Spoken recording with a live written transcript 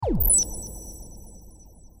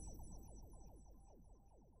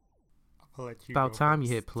I'll let you About go time first.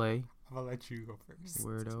 you hit play. I'm gonna let you go first.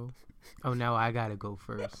 Weirdo. Oh, now I gotta go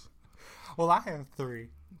first. Well, I have 3.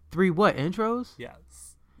 3 what? Intros?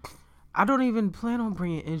 Yes. I don't even plan on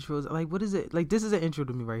bringing intros. Like, what is it? Like, this is an intro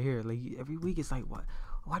to me right here. Like, every week it's like, what?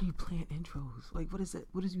 Why do you plan intros? Like, what is it?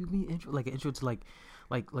 What does you mean intro? Like, an intro to like.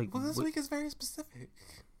 Well, this week is very specific.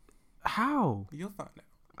 How? You'll find out.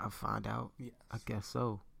 I'll find out. Yes. I guess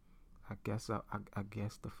so. I guess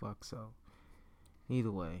the fuck so.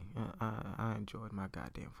 Either way, I enjoyed my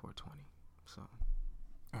goddamn 420. So.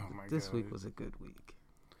 Oh my god. This week was a good week.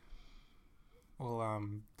 Well,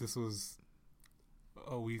 this was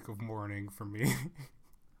a week of mourning for me.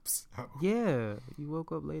 So. Yeah, you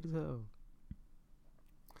woke up late as hell.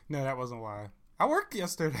 No, that wasn't why. I worked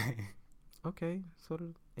yesterday. Okay, so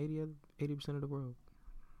did 80% of the world.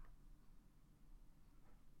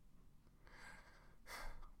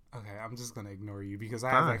 Okay, I'm just gonna ignore you because I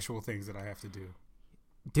have actual things that I have to do.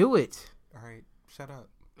 Do it. All right, shut up.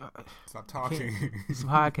 Stop talking. It's a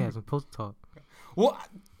podcast. I'm supposed to talk. Well,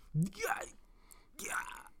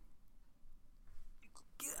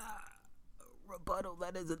 Rebuttal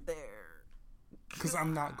that isn't there. Because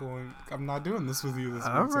I'm not doing this with you this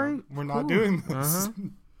week. All right, so we're not doing this. Uh-huh.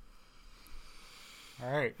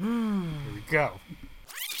 All right, here we go.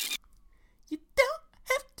 You don't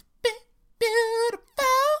have to be beautiful.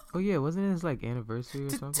 Oh yeah, wasn't it his like anniversary or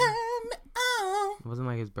something? Turn me on. Wasn't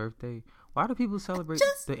like his birthday? Why do people celebrate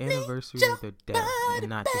just the need anniversary your of their death body, and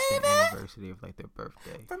not just the baby. anniversary of like their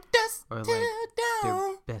birthday From dusk or like till their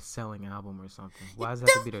dawn. best-selling album or something? Why does it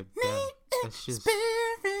have to be their death? That's just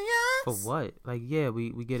for what? Like, yeah,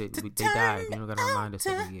 we get it. They died. You don't gotta remind us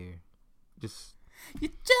every year. Just You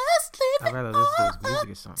just leave I'd rather it listen to all his music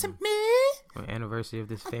or up something. to me. Or anniversary of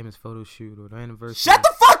this famous photo shoot or the anniversary. Shut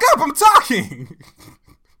the fuck up! I'm talking.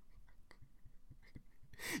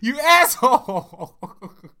 You asshole.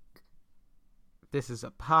 This is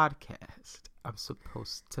a podcast. I'm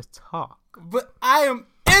supposed to talk. But I am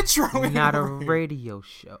introing. Not a over here. radio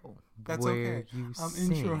show. That's where okay. You I'm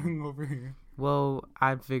sing. introing over here. Well,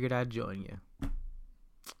 I figured I'd join you.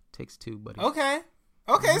 Takes 2, buddy. Okay.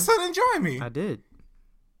 Okay, so then join me. I did.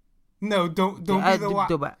 No, don't be the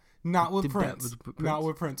one. Not with Prince. Not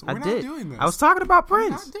with Prince. We're I not did. doing this. I was talking about We're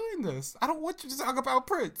Prince. not doing this. I don't want you to talk about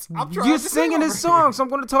Prince. I'm trying You're to singing sing his over song, here. so I'm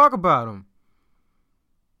going to talk about him.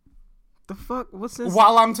 The fuck? What's this?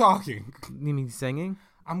 While I'm talking. You mean singing?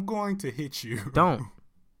 I'm going to hit you. Don't.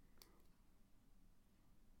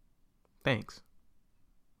 Thanks.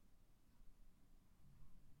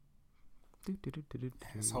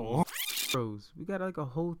 Asshole. Rose, we got like a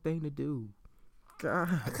whole thing to do.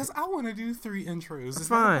 God. Because I want to do 3 intros. Is that a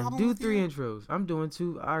Fine, problem do with 3 you? intros. I'm doing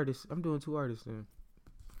 2 artists. then.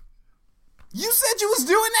 You said you was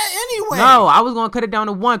doing that anyway. No, I was gonna cut it down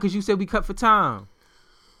to 1 because you said we cut for time.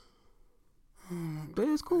 But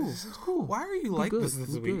it's cool. It's cool. Why are you We like good. this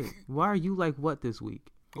We week? good. Why are you like what this week?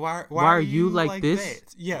 Why are you like this?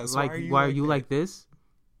 That? Yes. Like why are you that? like this?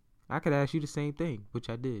 I could ask you the same thing, which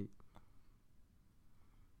I did.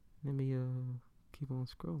 Let me keep on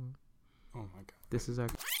scrolling. Oh my god. This is our.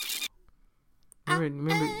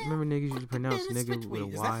 Remember niggas used to pronounce nigga with a Wait, Y.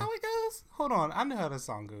 is that how it goes? Hold on, I know how the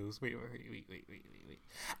song goes. Wait. I was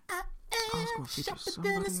am gonna feature sharper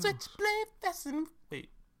than a somebody switchblade. Fasten. Wait,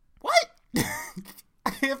 what? I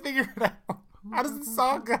can't figure it out. How does the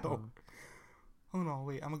song go? Hold on,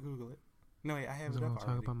 wait. I'm gonna Google it. No, wait, I have Was it I up gonna talk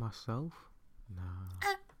already. about myself? Nah.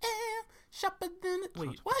 I am sharper than a...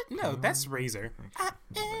 Wait, what? No, that's Razor. I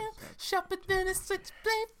am sharper than a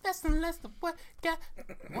switchblade. That's unless the what got...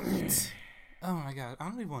 What? Oh my god, I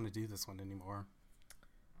don't even want to do this one anymore.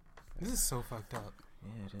 This is so fucked up.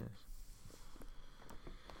 Yeah, it is.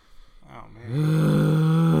 Oh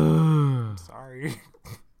man. Sorry.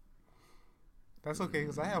 That's okay,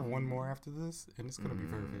 because I have one more after this, and it's gonna be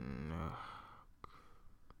perfect.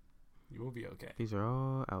 You will be okay. These are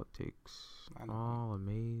all outtakes. I know. All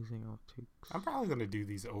amazing outtakes. I'm probably gonna do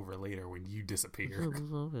these over later when you disappear.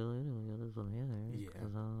 Yeah.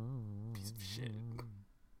 Piece of shit.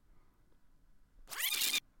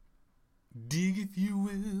 Dig, if you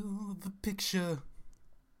will, the picture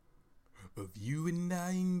of you and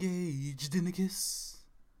I engaged in a kiss.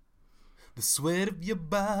 The sweat of your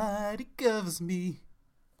body covers me.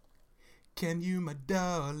 Can you, my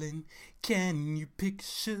darling, can you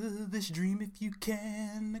picture this dream if you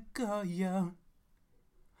can? I call you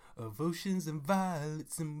of oceans and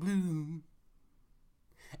violets in bloom.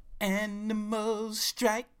 Animals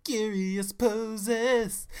strike curious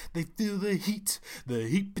poses. They feel the heat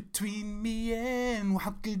between me and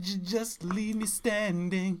how could you just leave me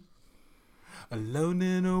standing alone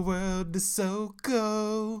in a world that's so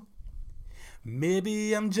cold?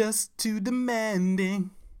 Maybe I'm just too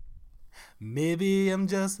demanding. Maybe I'm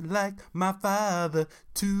just like my father,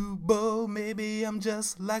 too bold. Maybe I'm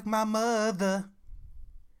just like my mother.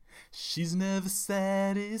 She's never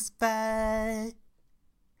satisfied.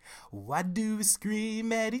 Why do we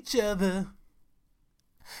scream at each other?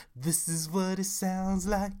 This is what it sounds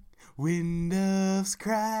like when doves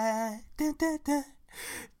cry. Dun, dun, dun.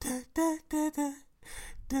 Dun, dun, dun, dun.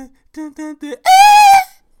 Dun, dun, dun, dun.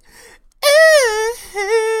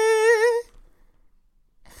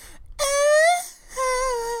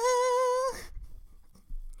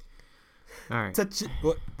 All right. Touch it.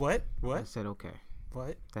 What? I said okay.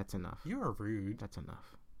 What? That's enough. You are rude. That's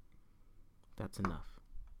enough. That's enough.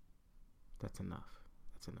 That's enough.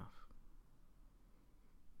 That's enough.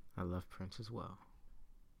 I love Prince as well.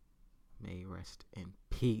 May he rest in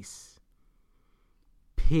peace.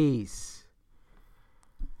 Peace.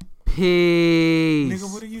 Peace.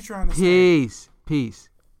 Nigga, what are you trying to say? Peace. Peace.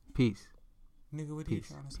 Peace. Nigga, what are you Peace.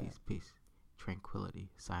 trying to say? Peace. Peace. Tranquility.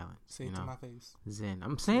 Silence. Say it to my face. Zen.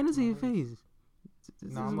 I'm saying it to your face. This No,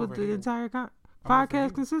 is I'm what over the here. entire I'm over podcast here.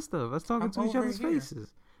 consists of. Us talking I'm to each over other's here.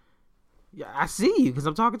 faces. Yeah, I see you because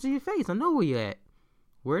I'm talking to your face. I know where you at.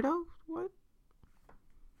 Weirdo? What?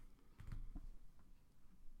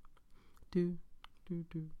 Do.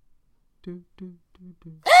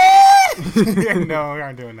 No, we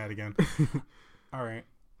aren't doing that again. All right.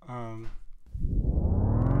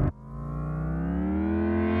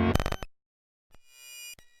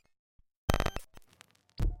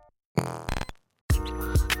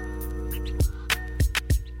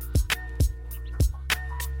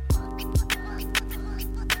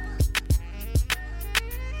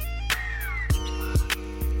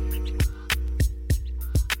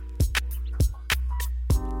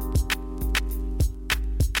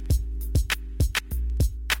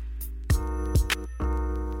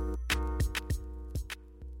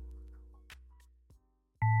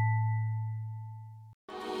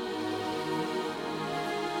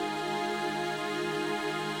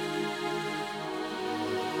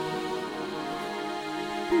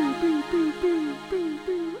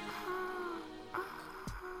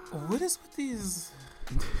 What is with these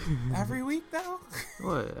every week though?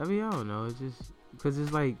 What? I mean, I don't know. It's just because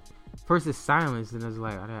it's like first it's silence, and it's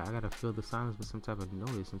like I gotta fill the silence with some type of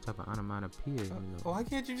noise, some type of onomatopoeia. You know? Why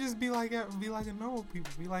can't you just be like a normal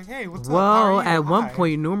people? Be like, hey, what's up? Well, How are you? at one Hi.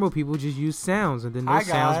 point, normal people just use sounds, and then Hi, those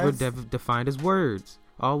sounds were guys. defined as words.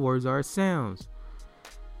 All words are sounds.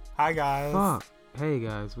 Hi guys. Fuck. Hey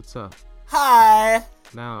guys, what's up? Hi.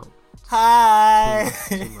 Now, Hi.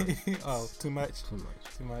 Too much. Oh, too much. too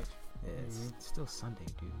much. Too much. Yeah, it's still Sunday,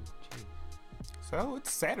 dude. Jeez. So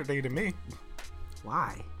it's Saturday to me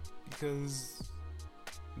Why? because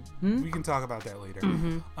Hmm? we can talk about that later.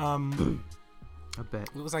 Mm-hmm. I bet.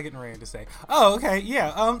 What was I getting ready to say? Oh, okay,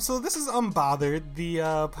 yeah. So this is Unbothered, the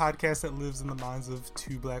podcast that lives in the minds of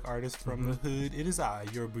two black artists from the hood. It is I,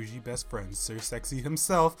 your bougie best friend, Sir Sexy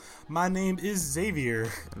himself. My name is Xavier,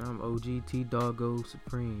 And I'm OGT Doggo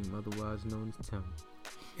Supreme, otherwise known as Tim.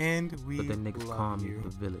 and we But the niggas love call me you. the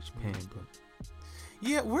Village Panda.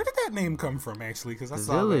 Yeah, where did that name come from? Actually, because I The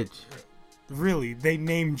saw Village. that. Really, they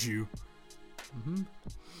named you. Mm-hmm.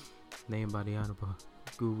 Named by the Honorable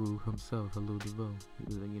Guru himself, Lil DeVoe. He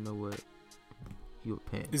was like, you know what? You a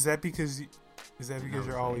panda. Is that because And I you're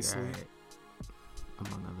was always like, asleep?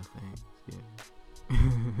 alright. Among other things, yeah.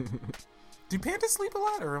 Do pandas sleep a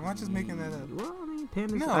lot, or am I just making that up? Well, I mean,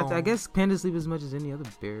 pandas. No. I guess pandas sleep as much as any other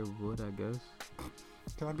bear would. I guess.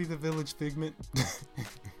 Can I be the village figment?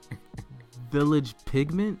 Village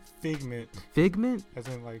pigment, Figment, figment. as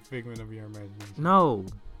in like figment of your imagination. No.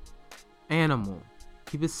 Animal.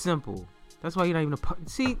 Keep it simple. That's why you're not even a part.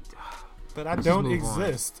 See. But I Let's don't just move on.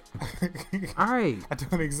 exist. All right. I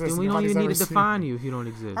don't exist. Then we don't Nobody's even need ever to seen define me. you if you don't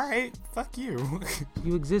exist. All right, fuck you.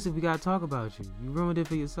 You exist if we gotta talk about you. You ruined it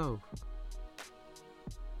for yourself.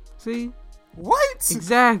 See? What?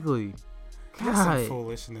 Exactly. That's some God.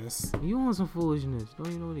 foolishness. You want some foolishness.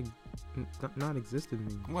 Don't you know what not existed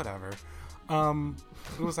means? Whatever. What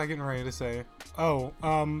was I getting ready to say? Oh,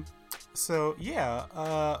 so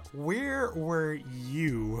yeah, where were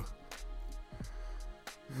you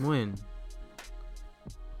When?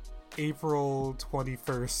 April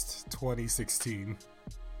 21st, 2016?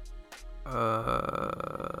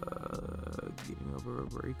 Getting over a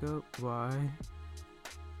breakup? Why?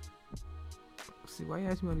 See, why you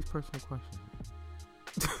asking me all these personal questions?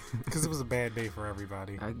 Because it was a bad day for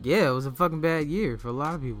everybody. Yeah, it was a fucking bad year for a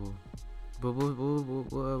lot of people. But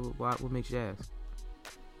what makes you ask?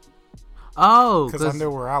 Oh, Because I know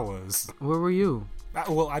where I was. where were you?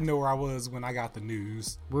 I know where I was when I got the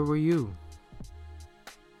news. Where were you?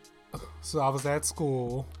 So I was at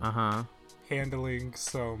school handling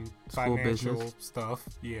some School financial business. stuff.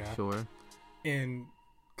 Yeah. Sure. And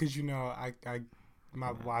because,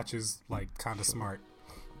 my watch is, like, kind of smart.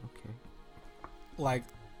 Okay. Like,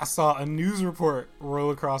 I saw a news report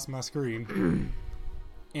roll across my screen.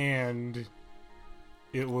 And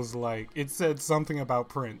it was like, it said something about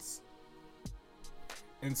Prince.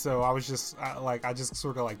 And so I was just, I just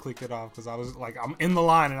sort of, like, clicked it off because I was, like, I'm in the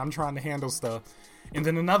line and I'm trying to handle stuff. And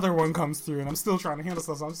then another one comes through and I'm still trying to handle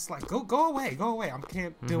stuff. So I'm just like, go away. I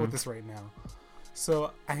can't deal with this right now.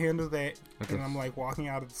 So I handle that and I'm, like, walking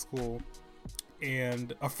out of the school.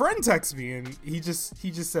 And a friend texts me and he just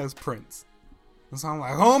says Prince. And so I'm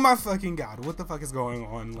like, oh my fucking God, what the fuck is going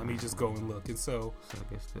on? Let me just go and look. And so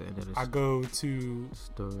I guess the end of the I go to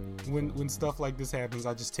story. When stuff like this happens,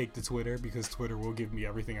 I just take to Twitter because Twitter will give me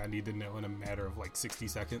everything I need to know in a matter of like 60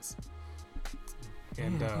 seconds.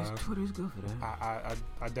 And Twitter's good for that.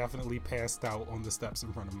 I definitely passed out on the steps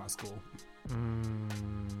in front of my school.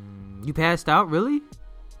 You passed out, really?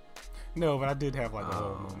 No, but I did have like a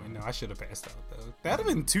whole moment. No, I should have passed out though. That'd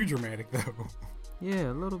have been too dramatic though.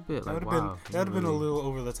 Yeah, a little bit. That Like, would have wow, been a little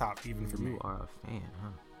over the top even for me. You are a fan, huh?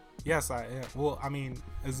 Yes, I am. Well, I mean,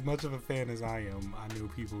 as much of a fan as I am, I know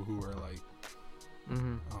people who are like,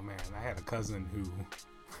 oh man, I had a cousin who.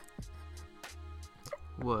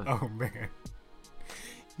 What? Oh man,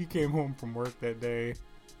 he came home from work that day.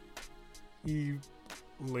 He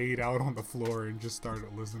laid out on the floor and just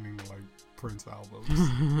started listening to like Prince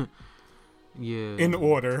albums. Yeah. In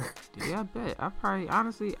order. Yeah, I bet. I probably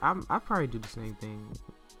do the same thing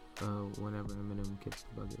whenever Eminem kicks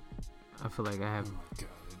the bucket. I feel like I have. Oh my God.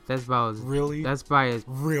 That's about as really. That's probably as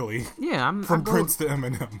really. Yeah, from Prince to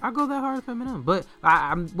Eminem. I go that hard for Eminem, but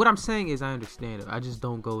what I'm saying is I understand it. I just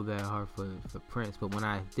don't go that hard for Prince. But when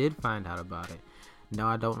I did find out about it, no,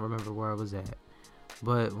 I don't remember where I was at.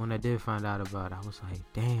 But when I did find out about it, I was like,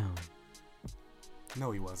 damn.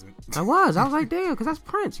 No, he wasn't. I was like, damn, because that's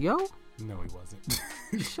Prince, yo. No, he wasn't.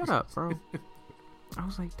 Shut up, bro. I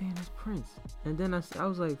was like, damn, that's Prince. And then I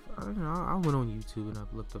was like, I went on YouTube and I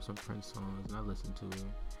looked up some Prince songs and I listened to it.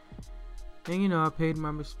 And I paid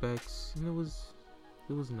my respects and it was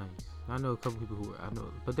nice. I know a couple people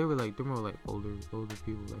but they're more like older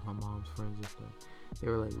people, like my mom's friends and stuff. They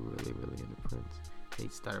were like really, really into Prince. They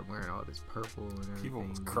started wearing all this purple and everything. People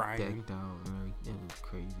was crying. Decked out and everything. It was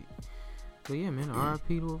crazy. But yeah, man,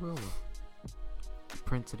 R.I.P. to a real one.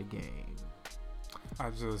 Prince of the game.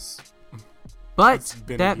 But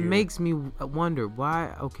that makes me wonder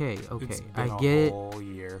why. Okay, I get it. Whole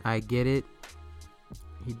year. I get it.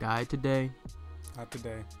 He died today. Not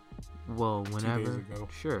today. Well, whenever. 2 days ago.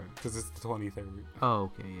 Sure. Because it's the 23rd. Oh,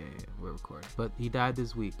 okay, yeah, we're recording. But he died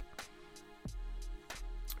this week.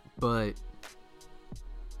 But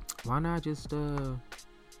why not just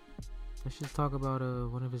let's just talk about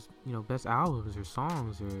one of his best albums or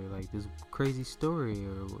songs or like this crazy story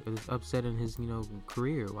or this upset in his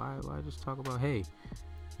career. Why just talk about, hey,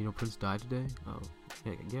 Prince died today? Oh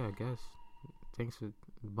yeah, I guess. Thanks for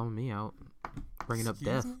bumming me out, bringing up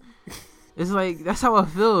death. It's like that's how I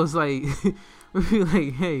feel. It's like we're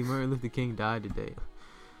like, hey, Martin Luther King died today.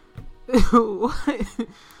 What?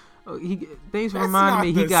 Oh, thanks for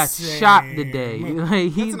reminding me he got shot today.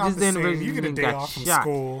 Like he just didn't. You get a day off from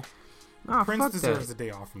school. Nah, Prince fuck deserves that. a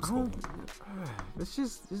day off from school. It's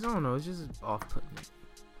just, I don't know. It's just off-putting.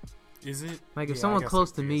 Is it? Like if someone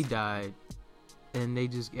close to me died, and they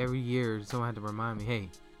just every year someone had to remind me, hey,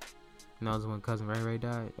 that was when Cousin Ray Ray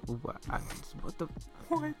died. What the?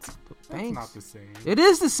 What? That's not the same. It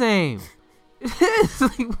is the same. It is.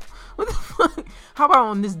 Like, what the fuck? How about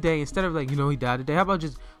on this day, instead of like, he died today, how about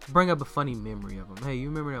just bring up a funny memory of him? Hey, you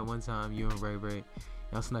remember that one time you and Ray Ray,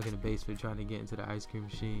 y'all snuck in the basement trying to get into the ice cream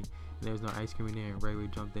machine, and there was no ice cream in there, and Ray Ray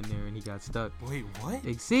jumped in there and he got stuck. Wait, what?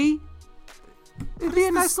 Like, see? It'd be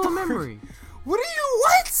a nice little memory. What are you?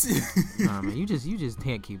 What? Nah, man, you just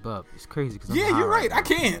can't keep up. It's crazy because yeah, you're right. I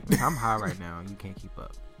can't. I'm high right now, and you can't keep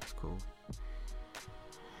up. It's cool.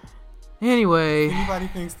 Anyway, if anybody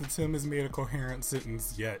thinks that Tim has made a coherent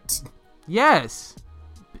sentence yet? Yes.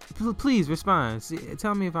 Please respond.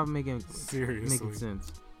 Tell me if I'm making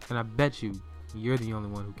sense. And I bet you're the only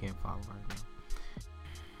one who can't follow right now.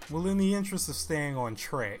 Well, in the interest of staying on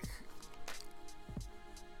track,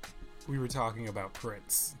 we were talking about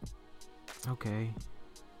Prince. Okay.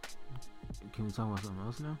 Can we talk about something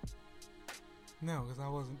else now? No, because I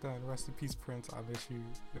wasn't done. Rest in peace, Prince. I miss you,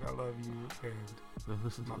 and I love you, and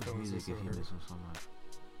listen to the music if you miss him so much.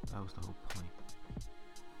 That was the whole point.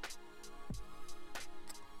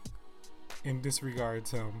 In disregard,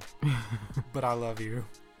 Tim, but I love you,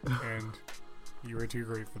 and You were too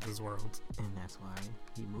great for this world. And that's why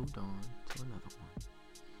he moved on to another one.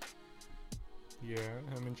 Yeah,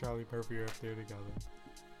 him and Charlie Murphy are up there together.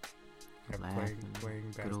 Laughing,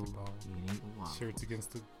 Playing good old basketball. eating waffles. Shirts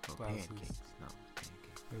against the Oh, glasses. pancakes. No,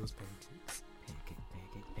 pancakes. It was pancakes.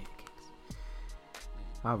 Pancakes.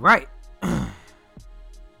 All right.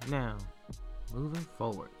 Now, moving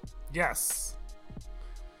forward. Yes.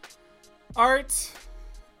 Art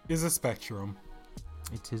is a spectrum.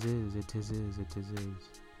 It is.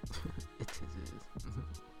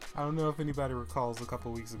 I don't know if anybody recalls a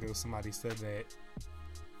couple weeks ago somebody said that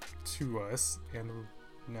to us, and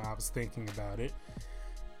I was thinking about it.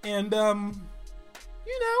 And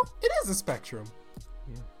it is a spectrum.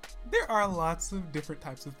 Yeah. There are lots of different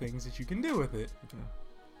types of things that you can do with it. Yeah.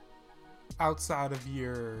 Outside of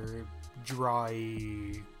your dry,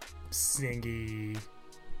 singy,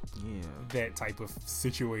 Yeah. that type of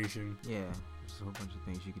situation. Yeah. There's a whole bunch of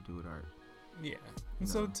things you could do with art. Yeah. And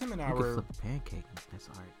so Tim and I You could were... flip a pancake. That's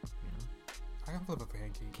art. You know? I can flip a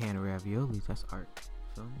pancake. Can of raviolis. That's art.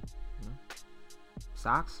 Feel me? You know?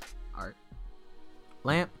 Socks. Art.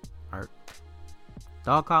 Lamp. Art.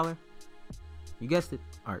 Dog collar. You guessed it.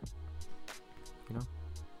 Art. You know?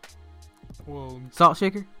 Well, Salt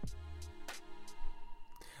shaker.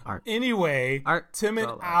 Art. anyway, Art. Tim and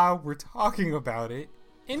All art. I were talking about it,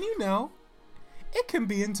 and it can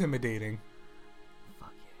be intimidating.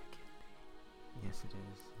 Fuck yeah, it can be. Yes, it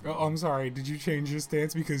is. Oh, I'm sorry. Did you change your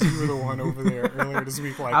stance because you were the one over there earlier this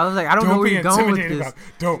week? Like, I was like, I don't know where be you're going with intimidated this. about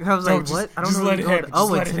it. Don't. I was don't, like, just, what? I don't just know let where it you're happen.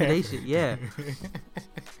 going. Oh, Just let it intimidation. Yeah. happen.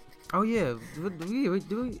 Oh yeah.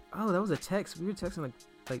 Oh, that was a text. We were texting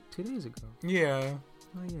like 2 days ago. Yeah.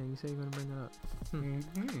 Oh yeah, you said you were gonna bring that up.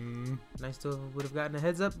 Mm-hmm. Nice to would have gotten a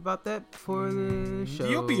heads up about that before the show.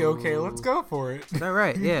 You'll be okay. Let's go for it. Is that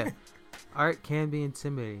right? Yeah. Art can be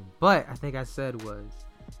intimidating, but I think I said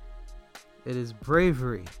it is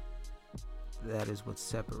bravery that is what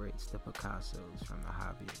separates the Picassos from the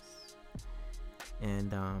hobbyists,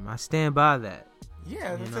 and I stand by that.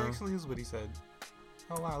 Yeah, that You know? actually is what he said.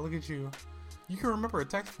 Oh wow, look at you. You can remember a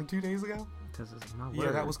text from 2 days ago? Because it's my Yeah,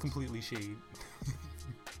 that words. was completely shade.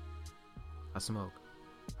 I smoke.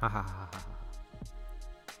 Ha ha ha ha.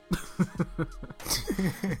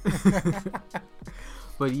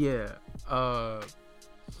 But yeah,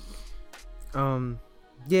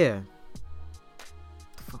 yeah.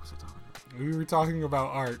 The fuck was I talking about? We were talking about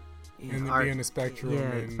art Yeah, and it art. being a spectrum, Yeah,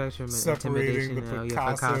 and spectrum and separating the intimidation,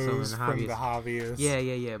 Picassos Picasso and the from the hobbyists.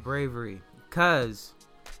 hobbyists. Yeah, bravery. Cause,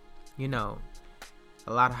 a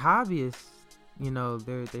lot of hobbyists,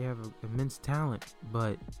 they have immense talent,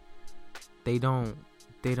 but they don't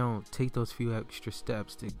take those few extra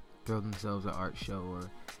steps to throw themselves an art show, or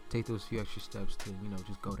take those few extra steps to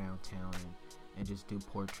just go downtown and just do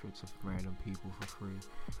portraits of random people for free,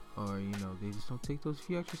 or they just don't take those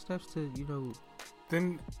few extra steps to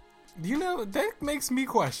Then that makes me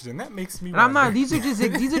question. That makes me And I'm not. wonder. These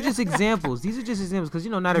are just examples. These are just examples because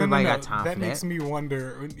not everybody got time that for makes that. me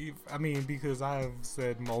wonder. I mean, because I have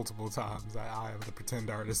said multiple times I am the pretend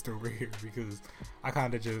artist over here, because I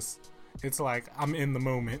kind of it's like I'm in the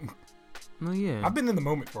moment. Oh yeah. I've been in the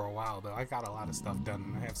moment for a while though. I got a lot of stuff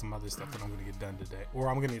done. I have some other stuff that I'm gonna get done today, or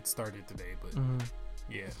I'm gonna get started today. But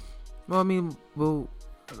yeah. Well, I mean,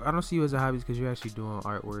 I don't see you as a hobby because you're actually doing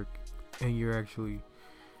artwork and you're actually,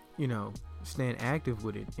 staying active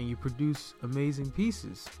with it, and you produce amazing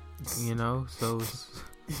pieces. So it's,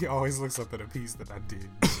 He always looks up at a piece that I did.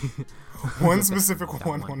 One specific That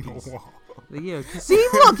one one on piece. the wall. yeah. See,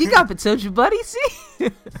 look, you got potential, buddy. See,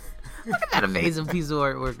 look at that amazing piece of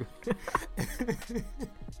artwork.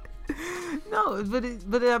 No,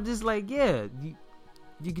 but I'm just like, yeah,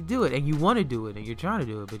 you can do it, and you want to do it, and you're trying to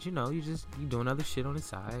do it, but you're doing other shit on the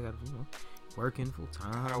side. I got working full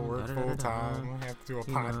time. I work full time. I have to do a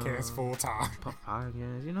podcast full time.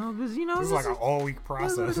 Podcast, because This is like an all week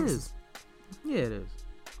that's what process. it is. Yeah, it is.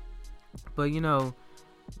 But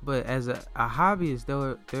but as a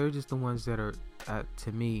hobbyist, they're just the ones that are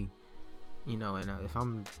to me, and if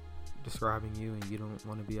I'm describing you and you don't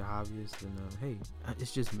want to be a hobbyist, then hey,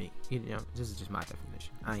 it's just me. This is just my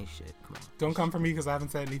definition. I ain't shit. Come on. Don't come for me because I haven't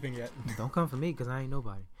said anything yet. Don't come for me because I ain't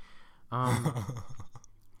nobody. Well,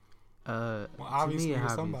 to obviously me, a you're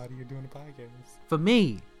hobbyist. somebody. You're doing a podcast. For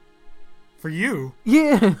me. For you.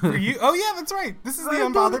 Yeah. For you. Oh yeah, that's right. This is the I do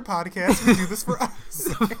Unbothered Podcast. We do this for us.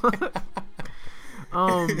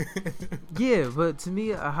 Yeah, but to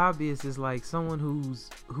me, a hobbyist is like someone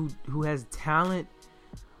who has talent,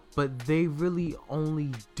 but they really only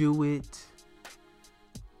do it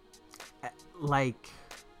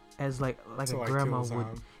as like To, a like, grandma kill would.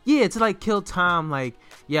 time. Yeah, to like kill time. Like,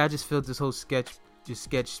 yeah, I just filled this whole sketch just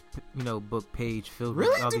sketch, book page filled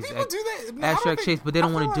Really? with all Do these people do that? No, I don't abstract think- shapes, but they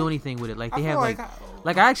don't I want to feel do like- anything with it. Like I they feel have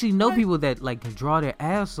like I actually know people that like can draw their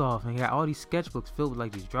ass off and got all these sketchbooks filled with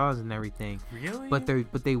like these drawings and everything. Really? But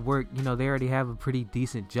they work, they already have a pretty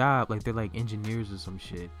decent job. Like they're like engineers or some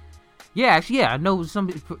shit. Yeah, actually, yeah, I know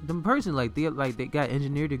the person like they got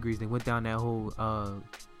engineer degrees. They went down that whole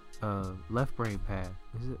left brain path.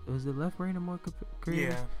 Is it left brain or more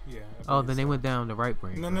creative? Yeah. Oh, then they went down the right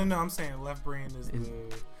brain. No. I'm saying left brain is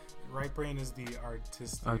the right brain is the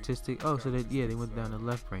artistic. Oh, so they went down the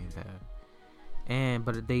left brain path.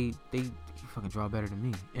 But they fucking draw better than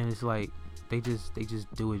me. And it's like they just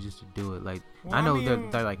do it just to do it. Like Well, I know mean,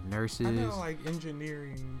 they're like nurses. I know like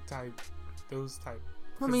engineering type, those type.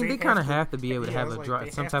 I mean, they kind of have to be able to have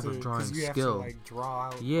some type of to, drawing you have skill. To, like, draw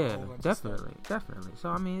out Yeah, a whole bunch of definitely. stuff. So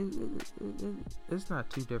I mean, it's not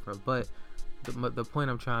too different. But the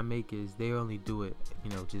point I'm trying to make is they only do it,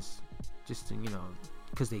 just to,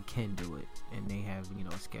 because they can do it, and they have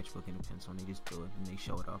a sketchbook and a pencil, and they just do it and they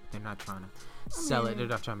show it off. They're not trying to sell it. They're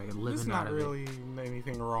not trying to make a living out of it. There's not really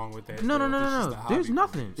anything wrong with that. No. It's just a There's hobby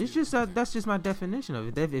nothing. for It's you. just that's just my definition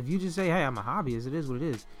of it. If you just say, "Hey, I'm a hobbyist," it is what it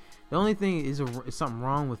is. The only thing is something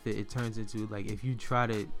wrong with it. It turns into like if you try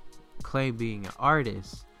to claim being an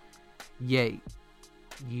artist, yet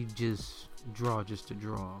you just draw just to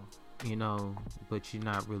draw, but you're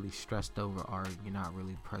not really stressed over art. You're not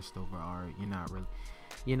really pressed over art. You're not really,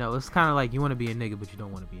 it's kind of like you want to be a nigga, but you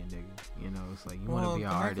don't want to be a nigga. It's like you want to be an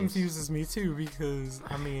artist. That confuses me too because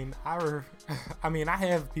I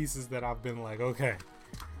have pieces that I've been like, okay.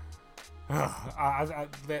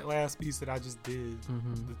 That last piece that I just did,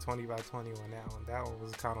 the 20 by 20 one, that one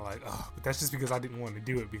was kind of like, but that's just because I didn't want to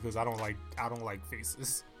do it because I don't like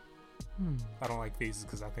faces. I don't like faces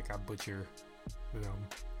because I think I butcher them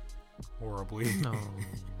horribly. No,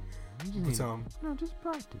 but, just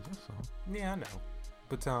practice. That's all. Yeah, I know.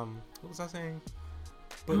 But what was I saying?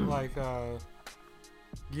 But like,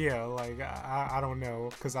 yeah, like I don't know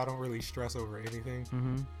because I don't really stress over anything.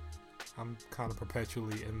 I'm kind of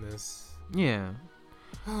perpetually in this. Yeah,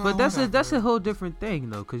 but that's a whole different thing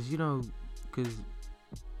though, because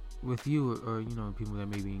with you or people that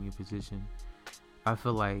may be in your position, I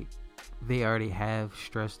feel like they already have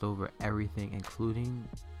stressed over everything, including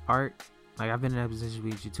art. Like I've been in that position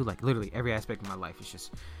with you too. Like literally every aspect of my life is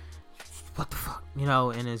just what the fuck, and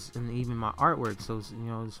even my artwork. So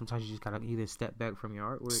sometimes you just gotta either step back from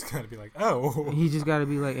your artwork. Just gotta be like, oh. You just gotta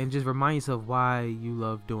be like, and just remind yourself why you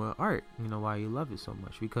love doing art. Why you love it so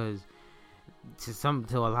much. Because to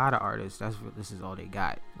a lot of artists, this is all they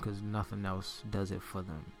got. Because nothing else does it for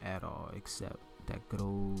them at all except that good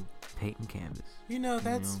old paint and canvas.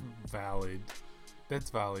 That's valid. That's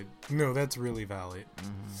valid. No, that's really valid.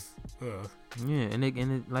 Yeah, and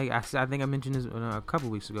it like I think I mentioned this a couple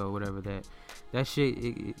weeks ago or whatever, that shit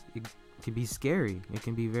it can be scary. It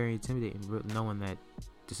can be very intimidating knowing that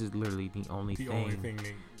this is literally the only thing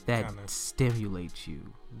that stimulates you.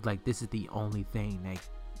 Like this is the only thing that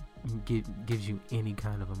gives you any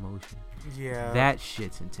kind of emotion. Yeah, that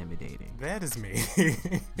shit's intimidating. That is me.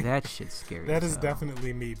 That shit's scary. That is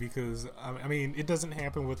definitely me because I mean it doesn't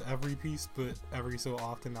happen with every piece, but every so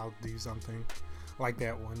often I'll do something like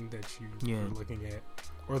that one that you were looking at,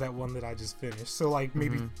 or that one that I just finished. So like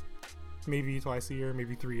maybe twice a year,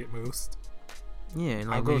 maybe 3 at most. Yeah, and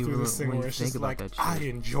like I'll go through this thing where it's just like I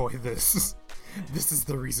enjoy this. This is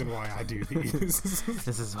the reason why I do these.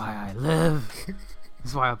 This is why I live.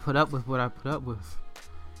 This is why I put up with what I put up with.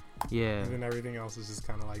 Yeah. And then everything else is just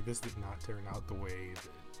kind of like, this did not turn out the way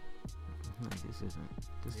that... This doesn't.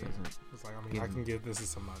 It's like, I can give this to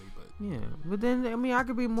somebody, but... Yeah. But then, I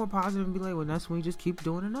could be more positive and be like, well, that's when you just keep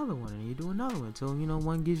doing another one, and you do another one until,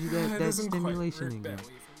 one gives you that stimulation again.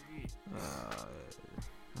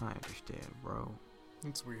 I understand, bro.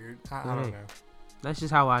 It's weird. I don't know. That's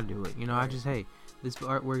just how I do it. I just, hey, this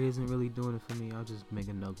artwork isn't really doing it for me. I'll just make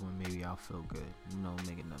another one. Maybe I'll feel good.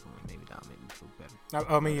 Make another one. Maybe that'll make me feel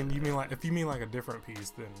better. I mean, if you mean like a different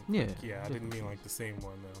piece, then yeah, I didn't mean like the same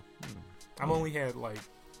one though. I've only had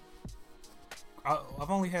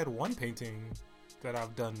I've only had one painting that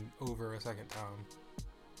I've done over a second time.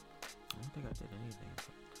 I don't think I did anything.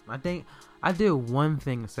 I think I did one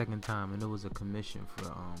thing a second time, and it was a commission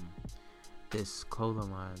for this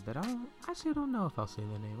clothing line that I actually don't know if I'll say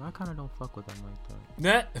their name. I kind of don't fuck with them like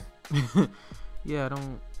that. Yeah, I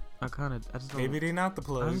just don't. Maybe they're not the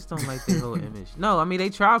plug. I just don't like their whole image. No, I mean they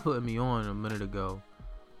tried putting me on a minute ago.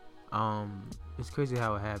 It's crazy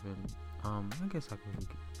how it happened. I guess I can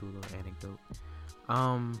do a little anecdote.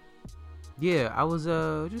 Yeah, I was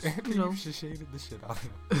just you shaded the shit out of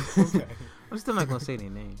them. Okay. I'm still not gonna say their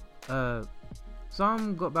name. So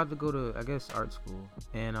I'm about to go to, I guess, art school,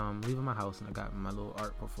 and leaving my house, and I got my little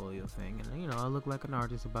art portfolio thing, and you know, I look like an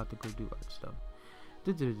artist about to go do art stuff.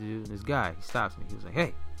 And this guy, he stops me. He was like,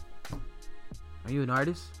 "Hey, are you an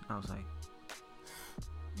artist?" I was like,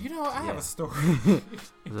 You know, I have a story. I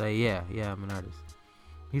was like, yeah, I'm an artist.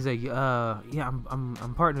 He's like, yeah,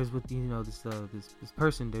 I'm partners with, you know, this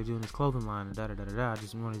person. They're doing this clothing line and da da da da da.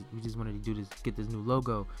 We just wanted to do this, get this new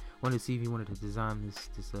logo. Wanted to see if you wanted to design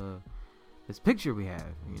this picture we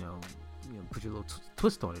have. You know, put your little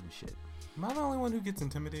twist on it and shit. Am I the only one who gets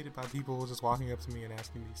intimidated by people just walking up to me and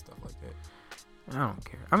asking me stuff like that? I don't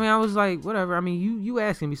care. I mean, I was like, whatever. I mean, you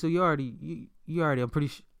asking me, so you already. I'm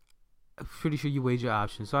pretty sure you weighed your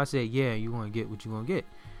options. So I said, yeah, you want to get what you want to get.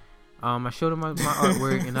 I showed him my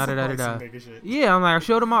artwork and da. Yeah, I'm like, I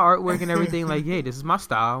showed him my artwork and everything. Like, hey, this is my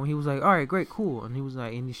style. And he was like, all right, great, cool. And he was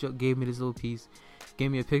like, and he gave me this little piece,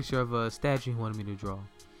 gave me a picture of a statue he wanted me to draw.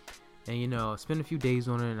 And you know, I spent a few days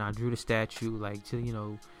on it, and I drew the statue like to, you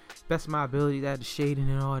know, best of my ability, that the shading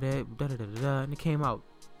and all that, da da da da, and it came out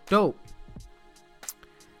dope.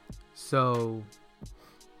 So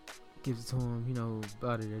gives it to him, you know,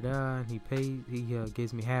 da da da, and he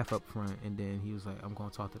gives me half up front, and then he was like, I'm gonna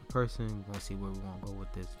talk to the person, we're gonna see where we want to go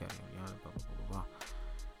with this, yada yada, blah blah blah blah.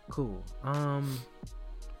 Cool.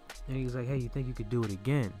 And he was like, hey, you think you could do it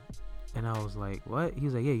again? And I was like, what? He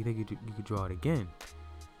was like, yeah, you think you could draw it again?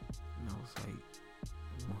 And I was like,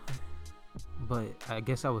 what? But I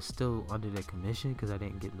guess I was still under the commission because I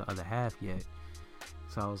didn't get the other half yet.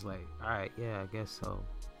 So I was like, all right, yeah, I guess so.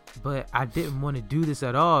 But I didn't want to do this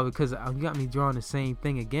at all because you got me drawing the same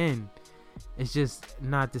thing again. It's just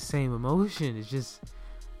not the same emotion. It's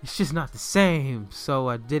just not the same. So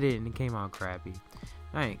I did it and it came out crappy.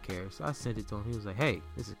 I didn't care. So I sent it to him. He was like, hey,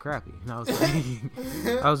 this is crappy. And I was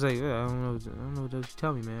like, yeah, I don't know what else you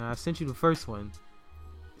tell me, man. I sent you the first one.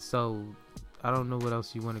 So I don't know what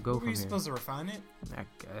else you want to go from here. Were you supposed to refine it? I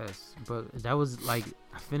guess. But that was like,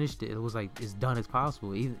 I finished it. It was like, as done as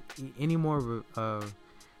possible. Any more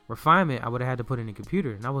refinement, I would have had to put in a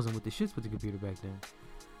computer. And I wasn't with the shits with the computer back then.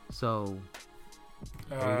 So,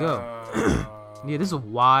 there you go. Yeah, this is a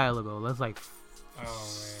while ago. That's like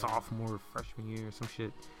sophomore, freshman year or some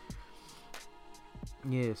shit.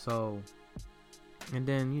 Yeah, so, and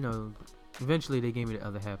then, you know, eventually they gave me the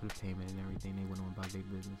other half of the payment and everything. They went on about their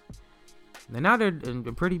business. And now they're in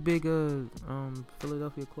a pretty big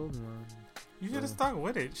Philadelphia clothing line. You should have stuck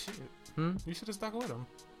with it. Shit. You should have stuck with them.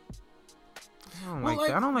 I don't like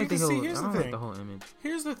that. I don't like the whole image.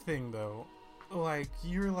 Here's the thing, though. Like,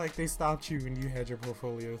 you're like, they stopped you and you had your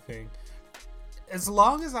portfolio thing. As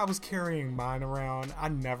long as I was carrying mine around, I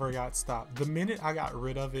never got stopped. The minute I got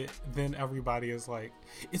rid of it, then everybody is like,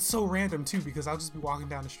 it's so random too, because I'll just be walking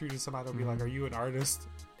down the street and somebody will be like, are you an artist?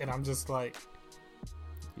 And I'm just like,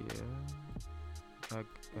 yeah. Like,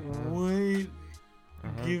 wait,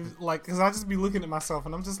 because I'll just be looking at myself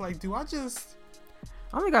and I'm just like,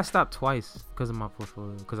 I only got stopped twice because of my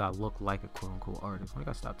portfolio, because I look like a quote unquote artist. I only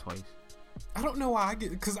got stopped twice. I don't know why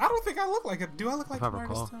because I don't think I look like it. Do I look like an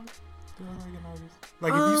artist?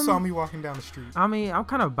 Like, if you saw me walking down the street. I mean, I'm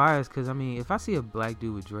kind of biased because, I mean, if I see a black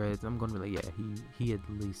dude with dreads, I'm going to be like, yeah, he at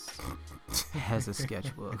least has a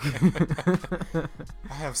sketchbook.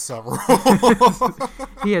 I have several.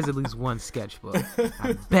 He has at least one sketchbook.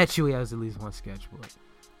 I bet you he has at least one sketchbook.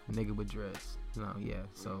 A nigga with dreads. No, yeah,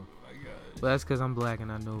 so. Oh my God. But that's because I'm black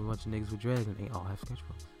and I know a bunch of niggas with dreads and they all have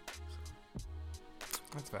sketchbooks. So.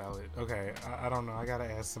 That's valid. Okay, I don't know. I got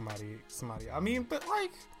to ask somebody. I mean, but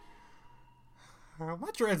like,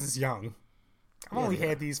 my dreads is young. I've only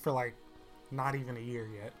had these for like not even a year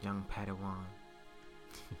yet. Young Padawan.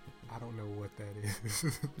 I don't know what that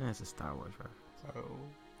is. That's a Star Wars reference.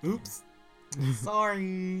 Oh, oops.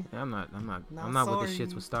 Sorry. I'm not with the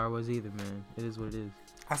shits with Star Wars either, man. It is what it is.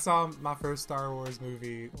 I saw my first Star Wars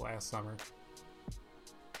movie last summer.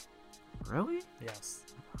 Really? Yes.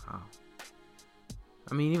 Wow.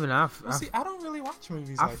 I mean, even I don't really watch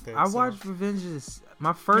movies like that. I watched Revenge of the...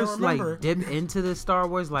 My first, dip into the Star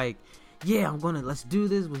Wars, let's do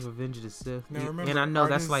this, was Revenge of the Sith. And I know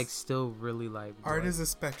that's, still really, art is a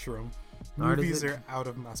spectrum. Movies are out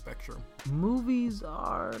of my spectrum. Movies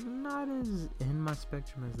are not as in my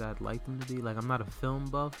spectrum as I'd like them to be. Like, I'm not a film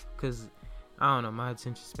buff, because, I don't know, my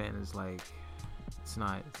attention span is, it's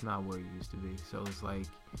not where it used to be. So, it's like...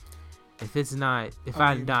 If I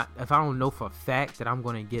don't know for a fact that I'm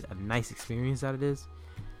gonna get a nice experience out of this,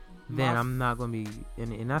 then I'm not gonna be.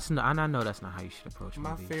 And I know that's not how you should approach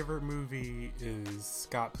movies. My favorite movie is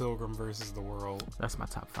Scott Pilgrim versus the World. That's my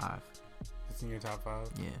top 5. It's in your top 5.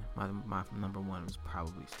 Yeah, my number 1 was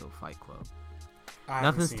probably still Fight Club.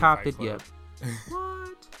 Nothing's topped it yet.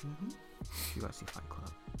 What? You gotta see Fight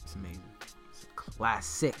Club. It's amazing. It's a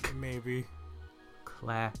classic. Maybe.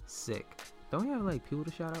 Classic. Don't we have like people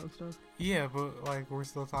to shout out and stuff? Yeah, but like we're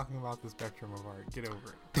still talking about the spectrum of art. Get over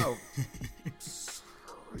it. Oh.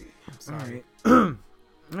 Sorry. All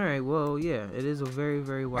right. Well, yeah, it is a very,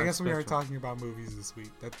 very wide I guess we are spectrum. talking about movies this week.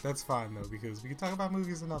 That's fine though, because we can talk about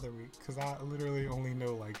movies another week. Because I literally only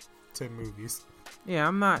know like 10 movies. Yeah,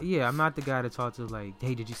 I'm not the guy to talk to like,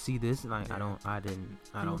 hey, did you see this? Like, Yeah. I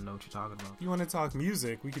don't know what you're talking about. If you want to talk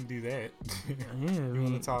music, we can do that. Yeah, You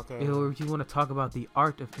want to talk? or if you want to talk about the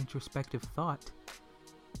art of introspective thought,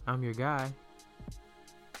 I'm your guy.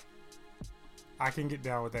 I can get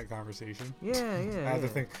down with that conversation. Yeah. I had to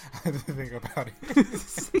think about it.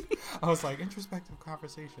 I was like, introspective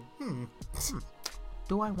conversation.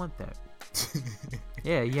 Do I want that?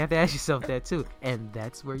 Yeah, you have to ask yourself that too, and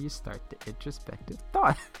that's where you start the introspective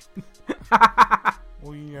thought.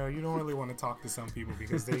 Well, you know, you don't really want to talk to some people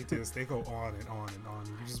because they go on and on and on.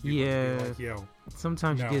 You just be like, yo.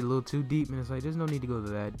 Sometimes no. you get a little too deep, and it's like there's no need to go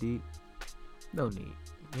that deep. No need.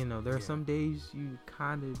 You know, there are Yeah. some days you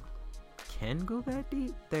kind of can go that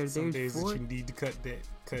deep. There's Some days for that it. you need to cut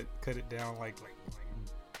it down, like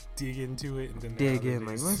dig into it, and then Dig there are in, other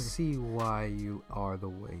like days- let's see why you are the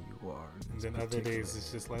way you are. in And this then other particular days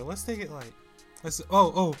it's just area. like, let's take it like, let's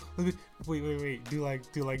let me wait. Do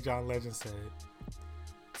like John Legend said.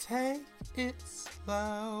 Take it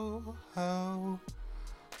slow, ho,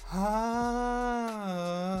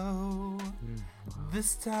 ho.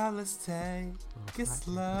 This time let's take it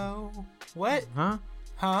slow. What? Huh?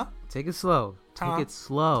 Huh? Take it slow. Take Huh? it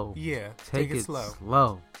slow. Yeah. Take it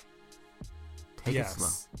slow. Take Yes. it slow.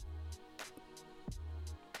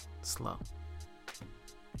 Slow.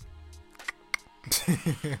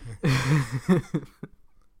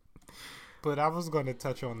 But I was going to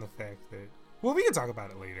touch on the fact that, well, we can talk about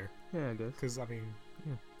it later. Yeah, I guess. Because, I mean,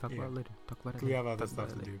 Yeah, talk Yeah. about it later. Talk about it we later. have other Talk about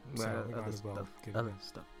stuff it to later. do. So we might Other as well stuff. get Other it.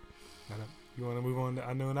 stuff. You want to move on to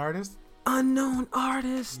Unknown Artist? Unknown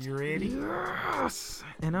artist. You ready? Yes.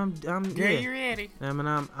 And I'm Yeah, yeah. you ready?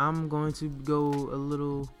 I'm going to go a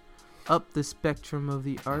little up the spectrum of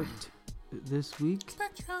the art this week,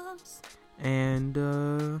 Spectrums. and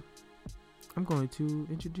I'm going to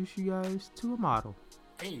introduce you guys to a model.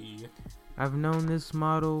 Hey. I've known this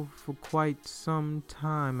model for quite some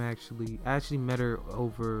time, actually. I actually met her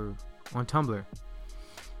over on Tumblr.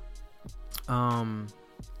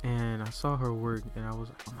 And I saw her work, and I was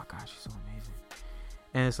like, oh my gosh, she's so amazing.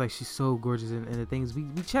 And it's like, she's so gorgeous. And the things, we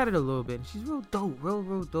chatted a little bit, and she's real dope,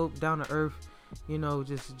 real dope, down to earth, you know,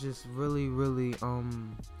 just really, really,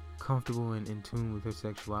 comfortable and in tune with her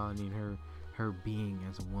sexuality and her being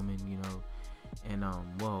as a woman, you know. And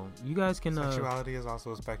well, you guys can Sexuality is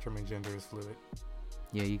also a spectrum, and gender is fluid.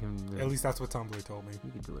 yeah, you can really, At least that's what Tumblr told me. you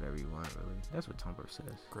can do whatever you want, really. That's what Tumblr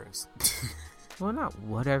says. Gross. Well, not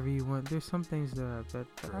whatever you want. There's some things that I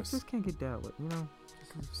Gross. just can't get down with, you know.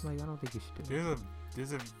 It's like, I don't think you should do it.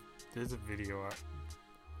 There's a video.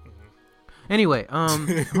 Anyway,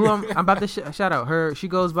 who I'm about to shout out her. She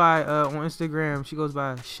goes by on Instagram. She goes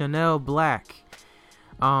by Chanel Black.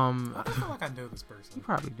 I feel like I know this person. You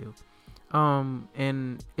probably do.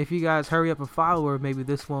 And if you guys hurry up and follow her, maybe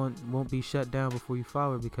this one won't be shut down before you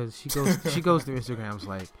follow her, because she goes through Instagrams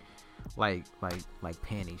like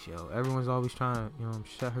panty show. Everyone's always trying to, you know,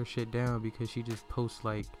 shut her shit down because she just posts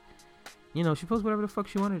like, you know, she posts whatever the fuck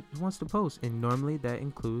she wants to post, and normally that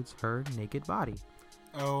includes her naked body,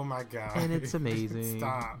 Oh my god. and it's amazing.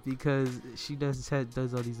 Stop. Because she does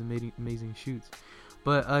all these amazing shoots.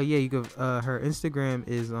 But yeah, you go. Her Instagram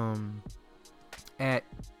is at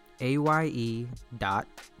aye.m.dur_,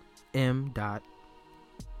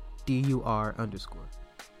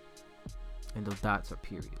 and those dots are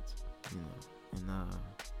periods, you know. And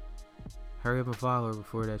hurry up and follow her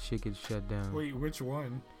before that shit gets shut down. Wait, which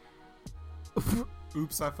one?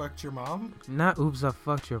 Oops, I fucked your mom? Not oops, I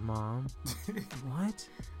fucked your mom. What?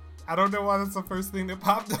 I don't know why that's the first thing that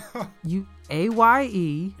popped up. You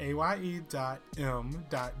AYE AYE.m.dur.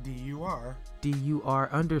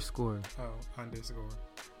 DUR_. Oh, underscore.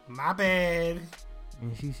 My bad.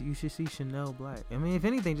 And you should see Chanel Black. I mean, if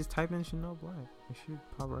anything, just type in Chanel Black. It should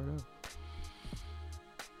pop right up.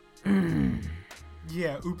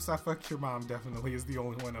 Yeah, oops, I fucked your mom definitely is the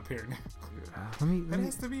only one up here now. Let me That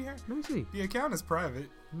has to be her. let me see. The account is private.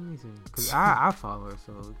 Let me see. Because I follow her,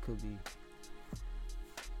 so it could be.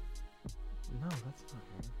 No, that's not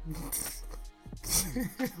her.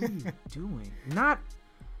 What are you doing?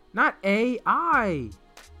 Not AI.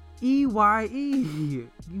 EYE. You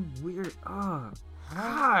weird. God,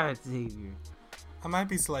 Xavier. I might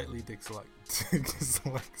be slightly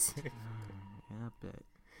dyslexic. Yeah, I bet.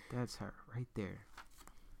 That's her right there.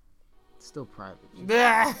 It's still private.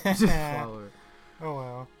 Just follow her. Oh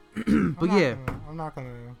well. But I'm not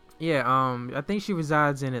gonna. Yeah. I think she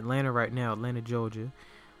resides in Atlanta right now, Atlanta, Georgia.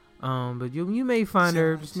 But you may find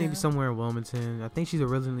her just maybe somewhere in Wilmington. I think she's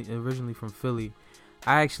originally from Philly.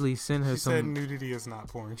 I actually sent her She said nudity is not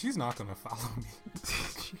porn. She's not gonna follow me.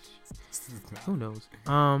 Who knows?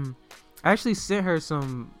 I actually sent her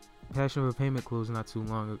some Passion Over Payment clothes not too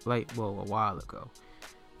long, a while ago.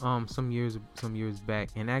 Some years back.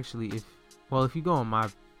 And actually, if you go on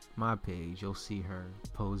my page, you'll see her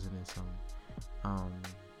posing in some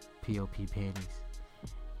POP panties.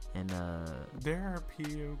 And there are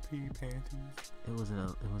POP panties. It was a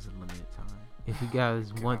limited time. If you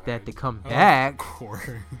guys want that to come back, of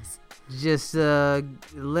course, just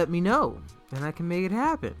let me know and I can make it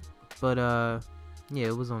happen. But yeah,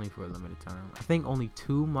 it was only for a limited time. I think only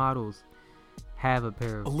 2 models have a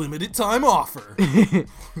pair of a limited time offer.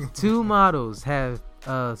 2 models have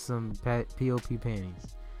some POP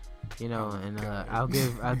panties. You know, I'll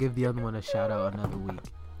give the other one a shout out another week.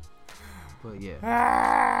 But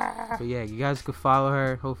yeah, you guys could follow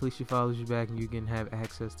her. Hopefully, she follows you back, and you can have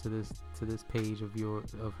access to this page of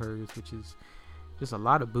hers, which is just a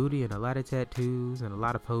lot of booty and a lot of tattoos and a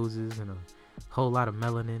lot of poses and a whole lot of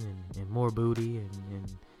melanin and more booty and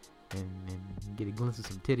get a glimpse of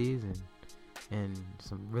some titties and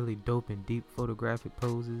some really dope and deep photographic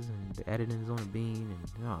poses, and the editing is on a beam,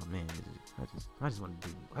 and oh man, I just want to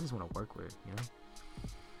work with her, you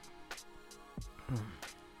know.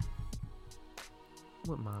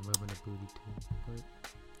 Wouldn't mind rubbing a booty too, but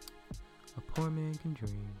a poor man can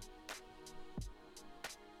dream.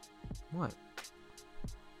 What?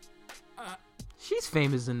 She's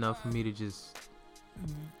famous enough for me to just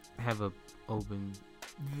have a open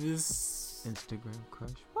this Instagram crush.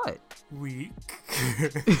 What? Week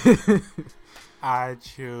I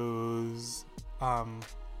chose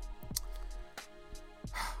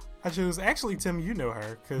actually, Tim, you know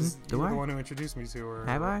her because you were the one who introduced me to her.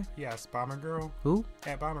 Have I? Yes, Bomber Girl. Who?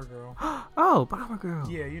 At Bomber Girl. Oh, Bomber Girl.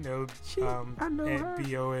 Yeah, you know. I know at her.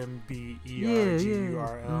 BOMBERGURL.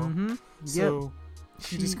 Mm-hmm. So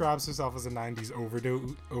she describes herself as a 90s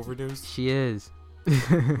overdose. She is.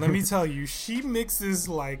 Let me tell you, she mixes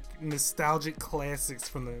like nostalgic classics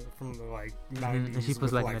from the like 90s. And she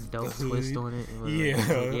puts like an adult twist on it.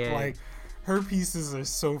 Yeah, like her pieces are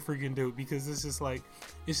so freaking dope because it's just like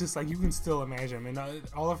you can still imagine them, and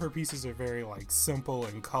all of her pieces are very like simple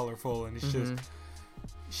and colorful, and it's just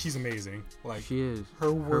she's amazing. Like she is.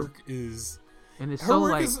 Her work is, and it's her so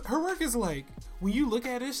work like is, her work is like when you look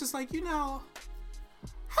at it, it's just like, you know,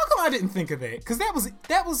 how come I didn't think of that? Because that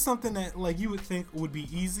was something that like you would think would be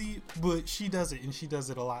easy, but she does it, and she does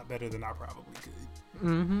it a lot better than I probably could.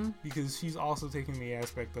 Mm-hmm. Because she's also taking the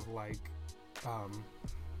aspect of like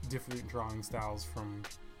different drawing styles from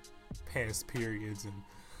past periods and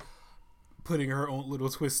putting her own little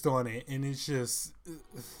twist on it, and it's just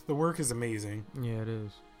the work is amazing. Yeah, it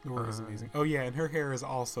is. The work is amazing. Oh yeah, and her hair is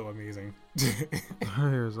also amazing. Her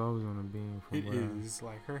hair is always on a beam.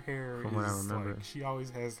 Like her hair from is what I remember. like she always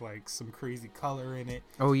has like some crazy color in it.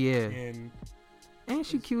 Oh yeah, and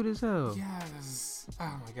she cute as hell. Yes.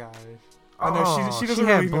 Oh my gosh. I know she doesn't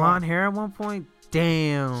really had blonde hair at one point.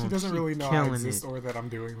 Damn. She doesn't really know I exist or that I'm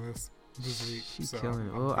doing this. She's killing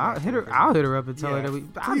it. Well, I'll hit her up and tell her that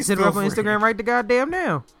I'll just hit her up on Instagram right the goddamn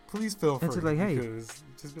now. Please feel free. And to like, hey,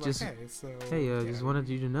 just be like, just wanted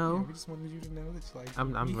you to know. Yeah, we just wanted you to know that like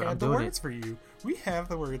we had the words for you. We have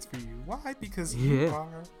the words for you. Why? Because you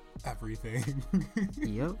are everything.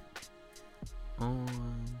 Yep.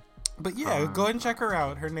 But yeah, go ahead and check her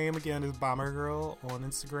out. Her name again is Bomber Girl on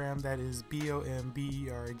Instagram. That is BOMBERGURL.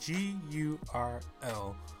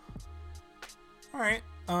 Alright.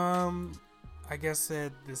 I guess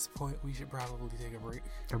at this point we should probably take a break.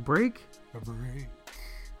 A break? A break.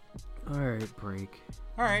 Alright, break.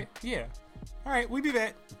 Alright, yeah. Alright, we'll be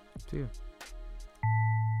back. See ya.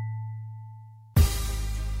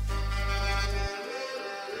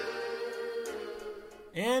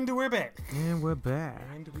 And we're back. And we're back.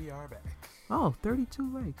 And we are back. Oh, 32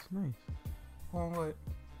 likes. Nice. On what?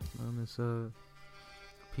 On this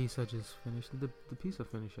piece I just finished. The piece I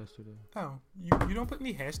finished yesterday. Oh, you don't put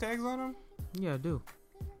any hashtags on them? Yeah, I do.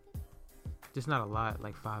 Just not a lot,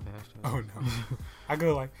 like 5 hashtags. Oh no. I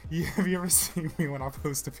go like, have you ever seen me when I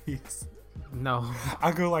post a piece? No.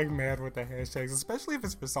 I go like mad with the hashtags, especially if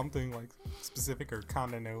it's for something like specific or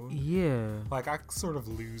kind of known. Yeah. Like I sort of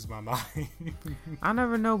lose my mind. I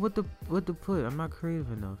never know what to put. I'm not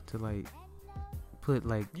creative enough to like put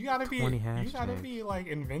like 20 hashtags. You gotta be like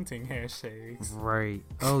inventing hashtags. Right.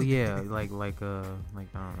 Oh yeah. like I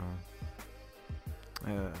don't know.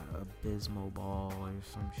 Abysmal ball or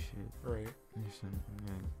some shit. Right. Or some,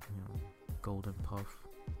 golden puff.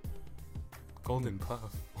 Golden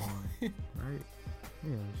puff. Right?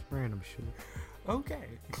 Yeah, it's random shit.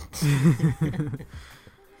 Okay.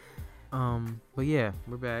 But yeah,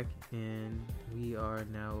 we're back and we are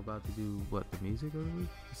now about to do what, the music of the week?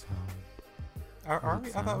 Are we?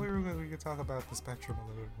 I thought we could talk about the spectrum a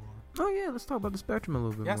little bit more. Oh yeah, let's talk about the spectrum a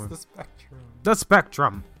little bit more. Yes, the spectrum. The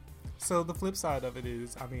spectrum. So the flip side of it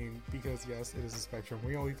is, I mean, because yes, it is a spectrum.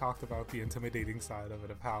 We only talked about the intimidating side of it,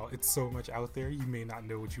 of how it's so much out there. You may not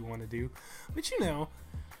know what you want to do, but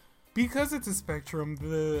because it's a spectrum,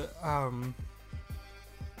 the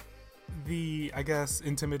I guess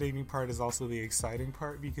intimidating part is also the exciting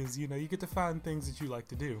part, because you get to find things that you like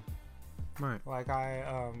to do. Right. Like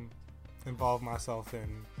I involve myself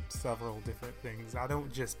in several different things. I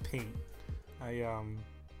don't just paint. I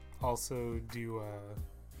also do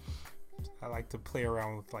I like to play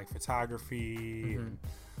around with like photography, and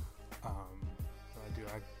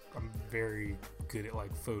I'm very good at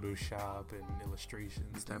like Photoshop and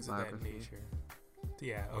illustrations, things of that nature.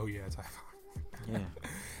 Yeah. Oh yeah, typography. Yeah.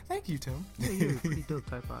 Thank you, Tim. Yeah, you're a pretty dope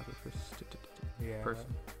typographer. Yeah.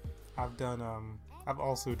 Person. I've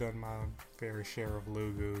also done my fair share of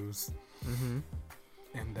logos.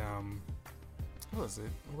 And what was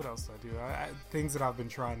it? What else do I do? Things that I've been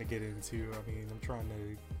trying to get into. I mean,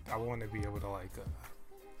 I want to be able to like.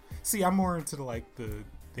 See, I'm more into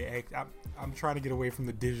I'm trying to get away from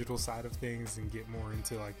the digital side of things and get more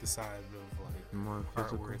into like the side of like more art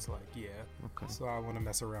physical. where it's like Okay. So I want to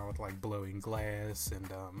mess around with like blowing glass and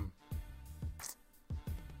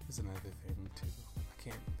there's another thing too.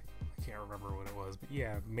 I can't remember what it was, but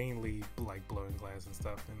yeah, mainly like blowing glass and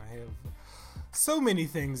stuff. And I have so many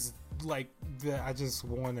things like that I just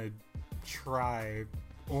want to try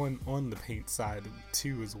on the paint side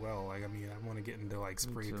too as well. Like I mean, I want to get into like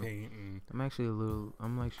spray paint, and I'm actually low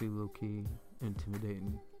key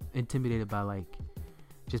intimidated by like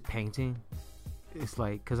just painting. It's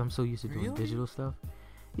like, cause I'm so used to doing digital stuff.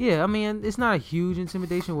 Yeah, I mean, it's not a huge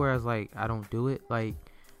intimidation, whereas like I don't do it. Like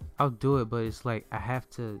I'll do it, but it's like I have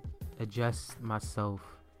to adjust myself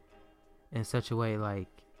in such a way, like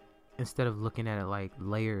instead of looking at it like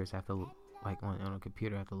layers, I have to like on a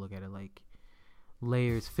computer, I have to look at it like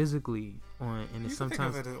layers physically on. And it's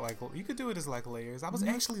sometimes think of it like you could do it as like layers. I was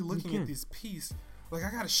actually looking at this piece. Like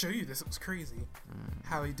I gotta show you this. It was crazy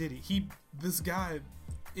how he did it. This guy,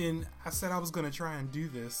 I said I was gonna try and do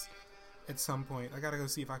this at some point. I gotta go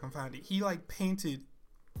see if I can find it. He like painted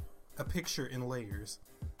a picture in layers.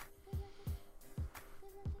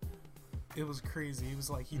 It was crazy. It was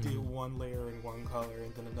like he did one layer in one color,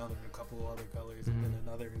 and then another in a couple of other colors, and then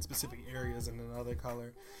another in specific areas in another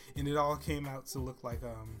color, and it all came out to look like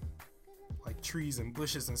trees and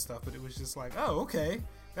bushes and stuff. But it was just like, oh, okay,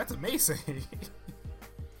 that's amazing.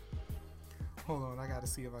 Hold on, I gotta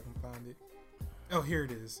see if I can find it. Oh, here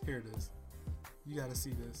it is. You gotta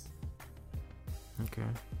see this. Okay.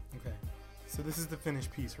 So this is the finished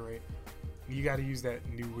piece, right? You gotta use that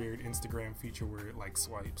new weird Instagram feature where it like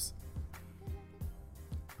swipes.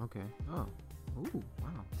 Okay. Oh. Ooh.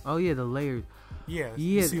 Wow. Oh yeah, the layers. Yeah.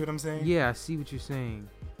 You see what I'm saying? Yeah, I see what you're saying.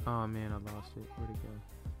 Oh man, I lost it. Where'd it go?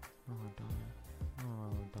 Oh darn.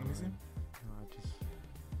 Let me see. No, I just.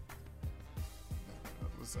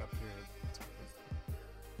 It was up here.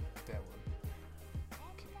 That one.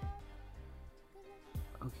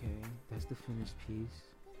 Okay, that's the finished piece.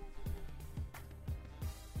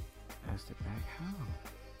 That's the back. How?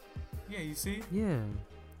 Yeah, you see? Yeah.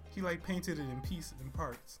 He like painted it in pieces and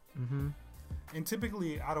parts. Mm-hmm. And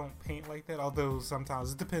typically I don't paint like that, although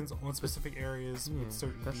sometimes it depends on specific areas with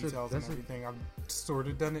certain details and everything. I've sort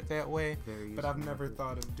of done it that way, but I've never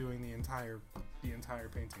thought of doing the entire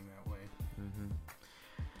painting that way.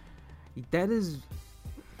 That is,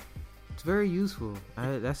 it's very useful.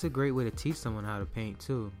 That's a great way to teach someone how to paint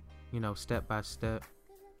too. Step by step.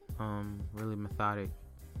 Really methodic.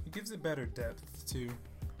 It gives it better depth too.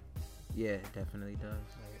 Yeah, it definitely does.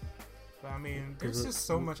 But I mean, there's just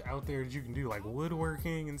so much out there that you can do, like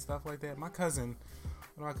woodworking and stuff like that. One of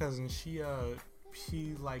my cousins, she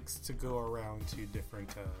likes to go around to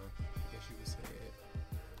different, I guess you would say,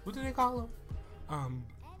 what do they call them?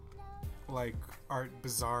 Like art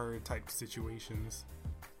bazaar type situations.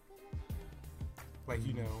 Like,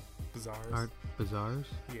 bazaars. Art bazaars?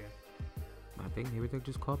 Yeah. I think maybe they're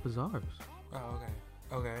just called bazaars. Oh,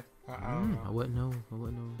 okay. I don't know. I wouldn't know.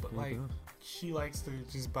 But like, she likes to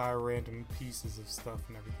just buy random pieces of stuff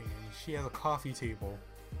and everything. And she has a coffee table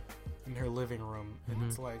in her living room, and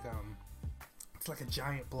it's like a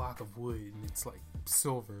giant block of wood, and it's like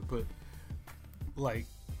silver, but like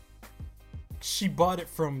she bought it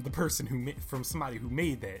from the person from somebody who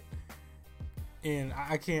made that, and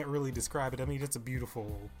I can't really describe it. I mean, it's a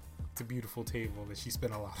beautiful table that she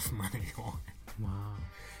spent a lot of money on. Wow.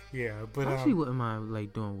 Yeah, but I actually wouldn't mind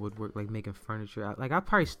like doing woodwork, like making furniture. Like I'd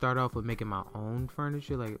probably start off with making my own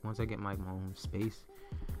furniture. Like once I get like my own space,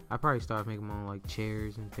 I probably start making my own like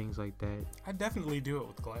chairs and things like that. I definitely do it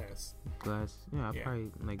with glass. Glass, yeah. I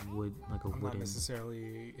probably like wood, like a I'm wooden. not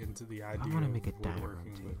necessarily into the idea. I want to make a of dining room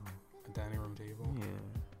woodworking, table. but a dining room table.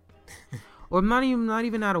 Yeah. Or not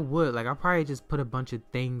even out of wood. Like I'll probably just put a bunch of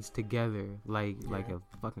things together, like a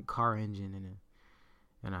fucking car engine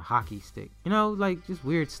and a hockey stick. You know, like just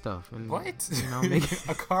weird stuff. And, what? You know, make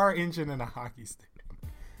a car engine and a hockey stick.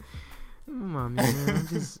 Come on, man. I'm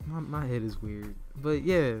just my head is weird. But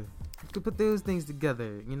yeah, you could put those things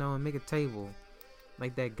together, you know, and make a table.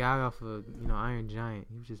 Like that guy off of, Iron Giant.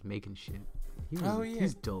 He was just making shit.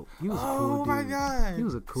 He's dope. He was a cool dude. Oh my god. He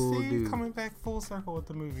was a cool dude. Coming back full circle with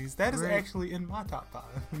the movies. That is actually in my top 5.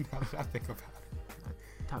 Now that I think about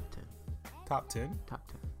it. Top 10. Top 10? Top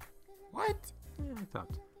 10. What? Yeah, top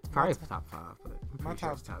 10. Probably top 5, but my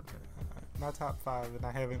top 10. My top 5, and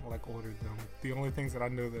I haven't like ordered them. The only things that I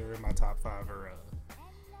know that are in my top 5 are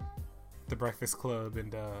The Breakfast Club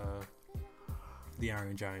and The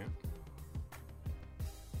Iron Giant.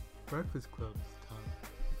 Breakfast Club is top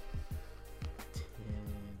 10.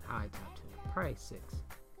 High top 10. Probably 6.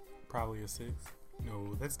 Probably a 6.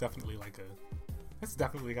 No, that's definitely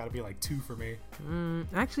got to be like 2 for me.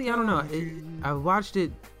 Actually, I don't know. I watched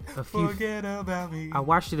it Forget about me. I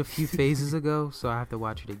watched it a few phases ago, so I have to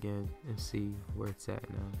watch it again and see where it's at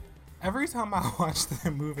now. Every time I watch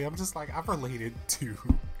that movie, I'm just like, I've related to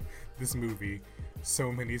this movie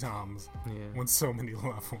so many times. Yeah. On so many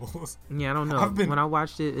levels. Yeah, I don't know. When I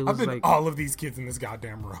watched it, it was like all of these kids in this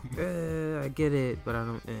goddamn room. I get it, but I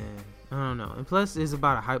don't know. And plus, it's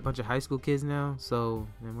about a bunch of high school kids now, so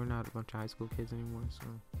and we're not a bunch of high school kids anymore. So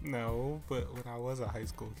no, but when I was a high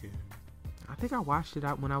school kid, I think I watched it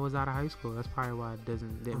out when I was out of high school. That's probably why it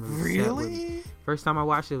didn't really. First time I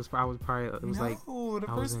watched it was the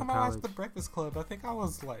first time I watched The Breakfast Club, I think I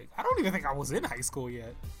was like, I don't even think I was in high school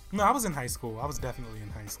yet. No, I was in high school. I was definitely in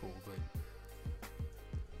high school, but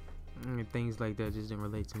things like that just didn't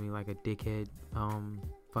relate to me, like a dickhead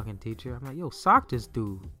fucking teacher. I'm like, yo, sock this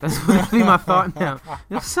dude. That's what be my thought now.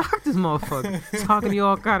 Yo, sock this motherfucker. Talking to you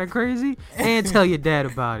all kind of crazy, and tell your dad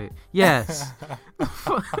about it. Yes.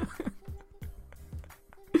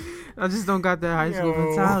 I just don't got that high school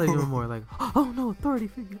mentality no more. Like, oh no, authority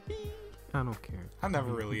figure. I don't care. I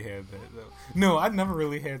never really had that though. No, I never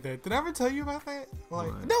really had that. Did I ever tell you about that? Like,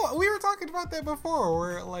 what? No, we were talking about that before.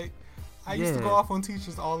 Where like, I used to go off on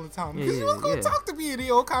teachers all the time because you was gonna talk to me in the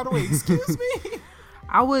old kind of way. Excuse me.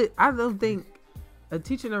 I don't think a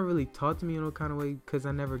teacher never really taught to me in no kind of way because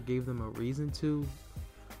I never gave them a reason to.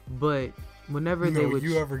 But whenever they would,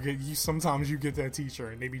 sometimes you get that teacher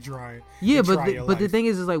and they be trying. Yeah, but the thing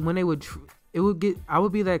is like when they would, I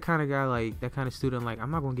would be that kind of guy, like that kind of student. Like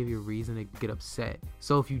I'm not gonna give you a reason to get upset.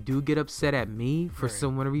 So if you do get upset at me for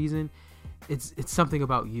some reason, it's something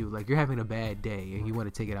about you. Like you're having a bad day and you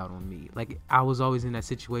want to take it out on me. Like I was always in that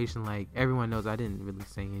situation. Like everyone knows I didn't really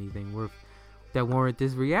say anything that warrant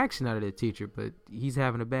this reaction out of the teacher, but he's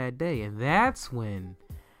having a bad day, and that's when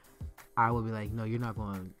I would be like, no, you're not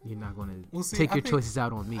going to take your choices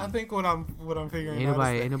out on me. I think what I'm figuring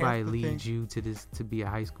ain't nobody lead you to this to be a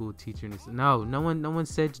high school teacher. No one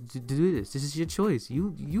said to do this. This is your choice.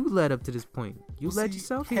 You led up to this point. You led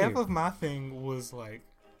yourself here. Half of my thing was like,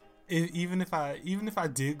 even if I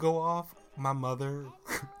did go off, my mother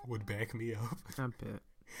would back me up. I bet.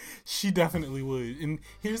 She definitely would. And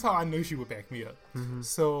here's how I know she would back me up. Mm-hmm.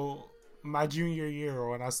 So my junior year,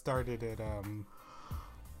 when I started at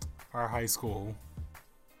our high school,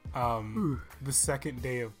 the second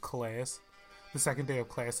day of class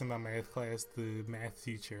in my math class, the math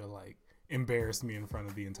teacher like embarrassed me in front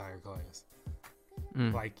of the entire class.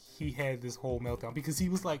 Like he had this whole meltdown because he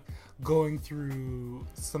was like going through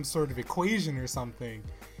some sort of equation or something,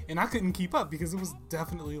 and I couldn't keep up because it was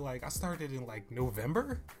definitely like I started in like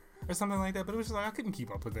November or something like that, but it was just like I couldn't keep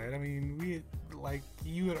up with that. I mean, we had, like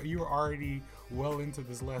you were already well into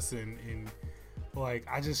this lesson, and like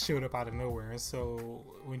I just showed up out of nowhere. And so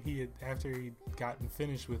when after he'd gotten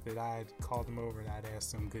finished with it, I had called him over and I'd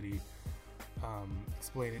asked him could he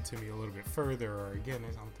explain it to me a little bit further, or again,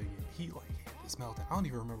 as I'm thinking, he like had this meltdown. I don't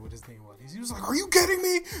even remember what his name was. He was like, "Are you kidding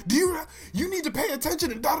me? Do you need to pay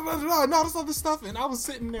attention and da da da da and all this other stuff?" And I was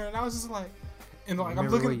sitting there and I was just like, and like I'm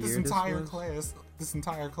looking at this entire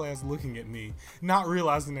class looking at me, not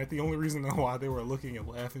realizing that the only reason why they were looking and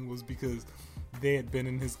laughing was because they had been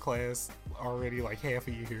in his class already like half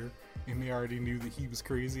a year, and they already knew that he was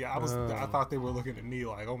crazy. I thought they were looking at me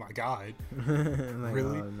like, oh my God, like,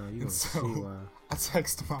 really? Oh, no, you And so see why. I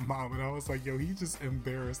texted my mom and I was like, yo, he just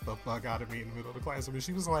embarrassed the fuck out of me in the middle of the classroom. And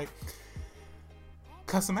she was like,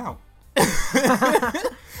 cuss him out.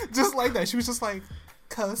 Just like that. She was just like,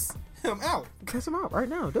 cuss him out. Cuss him out right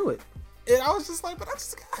now. Do it. And I was just like, but I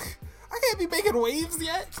can't be making waves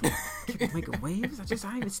yet. Making waves? I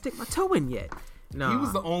didn't even stick my toe in yet. No. He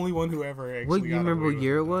was the only one who ever actually What, you got remember away what with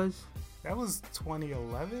year it was? That was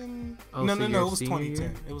 2011. Oh, no, so it your was senior 2010.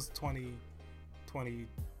 year? It was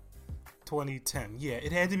 2010. Yeah,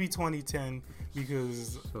 it had to be 2010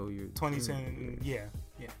 because So you're 2010. Yeah.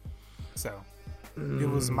 So it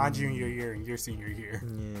was my junior year and your senior year.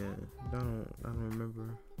 Yeah, I don't remember.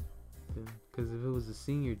 Because if it was a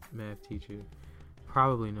senior math teacher,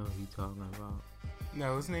 probably know who you're talking about.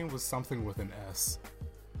 No, his name was something with an S.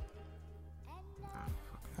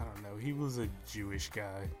 I don't know. He was a Jewish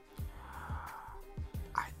guy.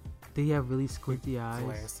 Did he have really squinty eyes?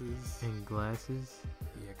 Glasses. And glasses?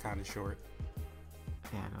 Yeah, kind of short.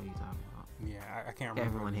 Yeah, I know who you're talking about. Yeah, I can't remember.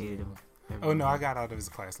 Everyone hated him. Oh no, I got out of his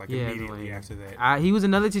class immediately everyone after that. He was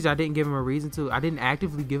another teacher. I didn't give him a reason to. I didn't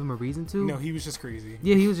actively give him a reason to. No, he was just crazy.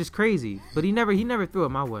 Yeah, he was just crazy. But he never threw it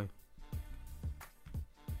my way.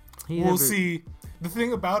 See, the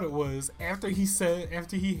thing about it was after he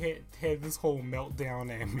had this whole meltdown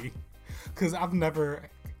at me, because I've never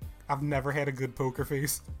had a good poker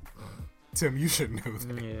face. Tim, you should know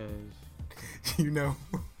that. Yeah. You know.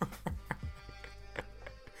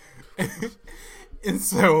 And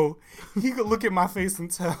so he could look at my face and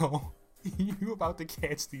tell, you about to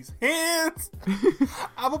catch these hands.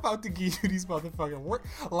 I'm about to give you these motherfucking work.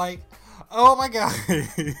 Like, oh my God.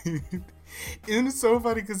 And it's so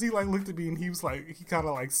funny because he looked at me and he was like, he kind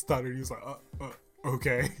of stuttered. He was like,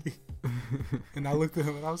 okay. And I looked at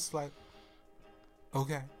him and I was like,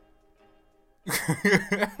 okay.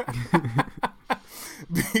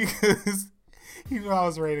 Because he knew I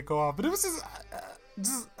was ready to go off. But it was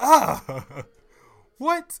just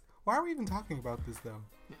what? Why are we even talking about this though?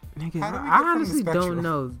 Nigga, I honestly don't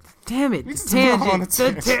know. Damn it,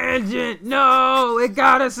 the tangent. No, it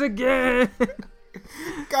got us again.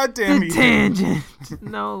 God damn it. Tangent.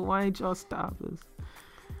 No, why ain't y'all stop us?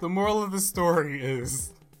 The moral of the story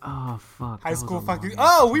is, oh fuck, high school fucking.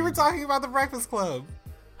 Oh, we were talking about the Breakfast Club.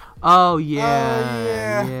 Oh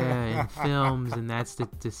yeah. And films, and that's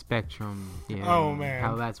the spectrum. Yeah. Oh man,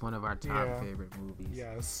 how that's one of our top favorite movies.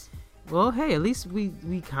 Yes. Well, hey, at least we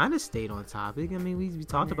kind of stayed on topic. I mean, we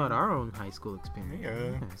talked about our own high school experience.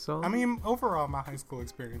 Yeah. So I mean, overall, my high school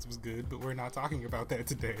experience was good, but we're not talking about that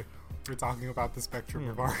today. We're talking about the spectrum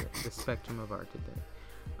of art. The spectrum of art today.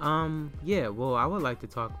 Yeah. Well, I would like to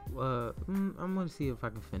talk. I'm gonna see if I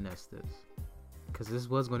can finesse this, because this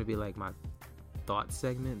was going to be like my thought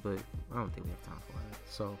segment, but I don't think we have time for it.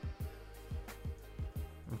 So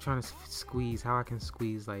I'm trying to squeeze how I can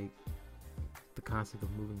squeeze the concept of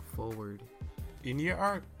moving forward in your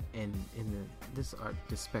art and in this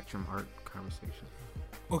spectrum art conversation.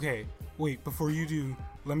 Okay, wait, before you do,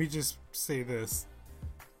 let me just say this.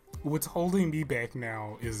 What's holding me back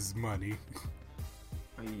now is money.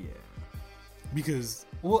 Yeah. Because,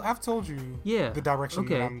 well, I've told you the direction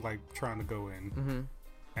that I'm trying to go in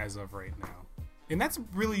as of right now. And that's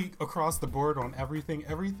really across the board on everything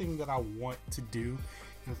that I want to do.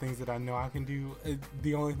 And things that I know I can do,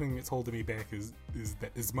 the only thing that's holding me back is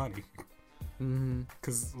money.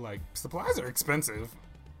 Because supplies are expensive.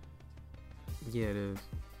 Yeah, it is.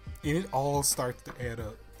 And it all starts to add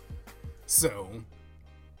up. So,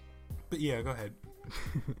 but yeah, go ahead.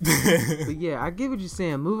 But yeah, I get what you're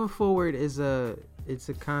saying. Moving forward it's a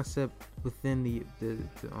concept within the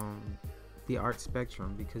art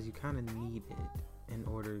spectrum, because you kind of need it in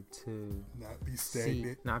order to not be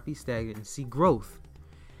stagnant and see growth.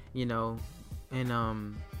 You know, and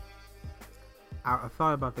I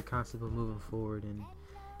thought about the concept of moving forward,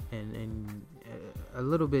 and a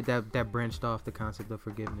little bit that branched off the concept of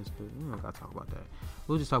forgiveness, but we don't gotta talk about that.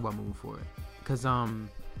 We'll just talk about moving forward, because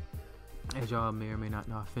as y'all may or may not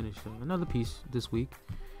know, I finished another piece this week,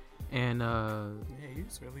 and you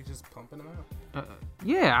just really just pumping them out.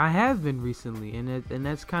 Yeah, I have been recently, and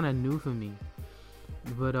that's kind of new for me,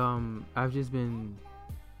 but I've just been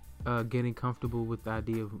getting comfortable with the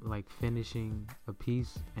idea of finishing a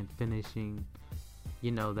piece and finishing,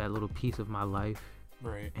 that little piece of my life,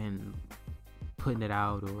 right, and putting it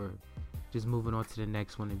out, or just moving on to the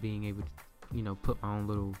next one and being able to, put my own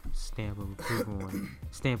little stamp of approval on it,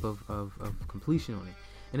 stamp of completion on it.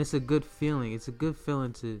 And it's a good feeling. It's a good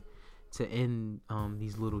feeling to end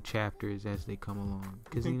these little chapters as they come along,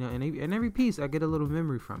 because in every piece I get a little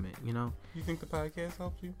memory from it. You think the podcast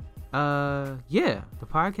helped you? Yeah, the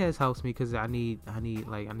podcast helps me because I need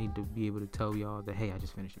to be able to tell y'all that, hey, I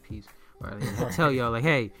just finished a piece, or like, tell y'all like,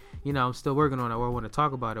 hey, I'm still working on it, or I want to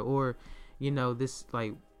talk about it, or this,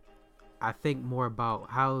 like, I think more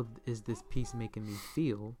about how is this piece making me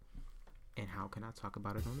feel, and how can I talk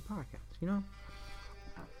about it on the podcast,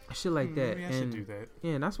 shit like that. Maybe I should do that.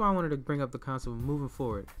 Yeah, and that's why I wanted to bring up the concept of moving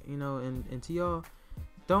forward, and to y'all,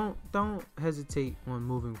 don't hesitate on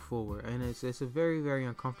moving forward. And it's a very, very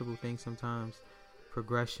uncomfortable thing sometimes,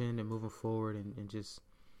 progression and moving forward, and just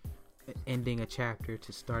ending a chapter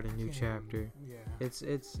to start a new chapter. Yeah. It's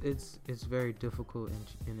very difficult,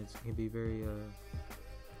 and it can be very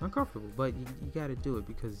uncomfortable, but you got to do it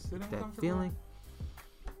because that feeling.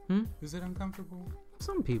 Is it uncomfortable?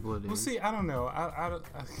 Some people it is. Well, see, I don't know. I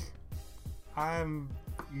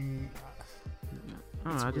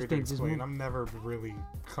just think I'm never really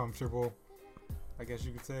comfortable, I guess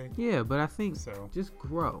you could say. Yeah, but I think just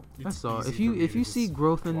grow. That's all. If you see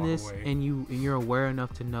growth in this away. and you're aware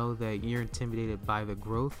enough to know that you're intimidated by the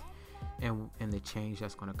growth and the change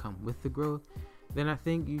that's going to come with the growth, then I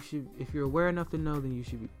think you should. If you're aware enough to know, then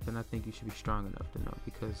I think you should be strong enough to know,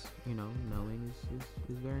 because knowing is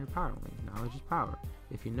very empowering. Knowledge is power.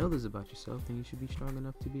 If you know this about yourself, then you should be strong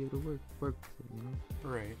enough to be able to work with it.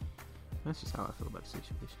 Right. That's just how I feel about the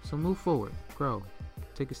situation. So move forward, grow,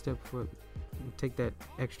 take a step forward, take that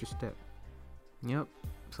extra step. Yep.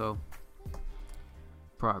 So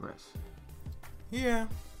progress. Yeah.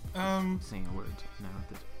 Saying words now at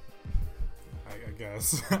this. I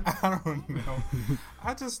guess. I don't know.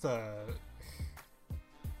 I just I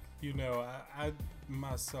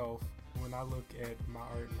myself, when I look at my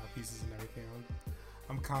art and my pieces and everything,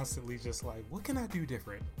 I'm constantly just like, what can I do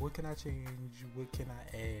different? What can I change? What can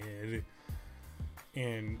I add?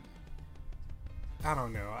 And I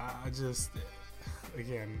don't know. I just,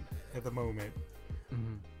 again, at the moment,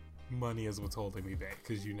 money is what's holding me back,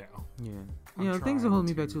 because Yeah. Things are holding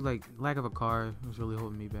me back too. Like, lack of a car is really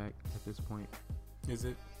holding me back at this point. Is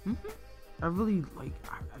it? I really, I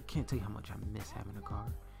can't tell you how much I miss having a car.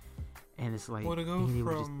 And it's like, well, to go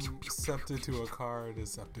from scepter to a car to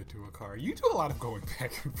scepter to a car, you do a lot of going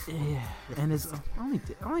back and forth. Yeah, and it's I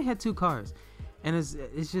only had 2 cars, and it's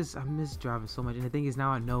just, I miss driving so much. And the thing is,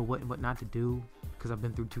 now I know what not to do, because I've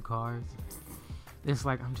been through 2 cars. It's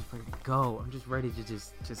like, I'm just ready to go. I'm just ready to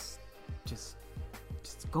just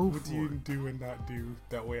go what for it. What do you do and not do?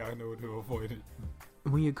 That way I know to avoid it.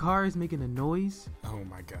 When your car is making a noise, oh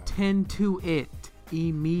my god, tend to it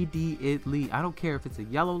immediately. I don't care if it's a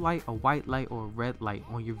yellow light, a white light, or a red light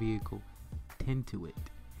on your vehicle. Tend to it.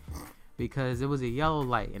 Because it was a yellow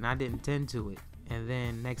light and I didn't tend to it. And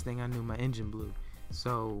then next thing I knew, my engine blew.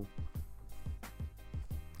 So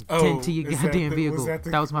tend to your goddamn vehicle.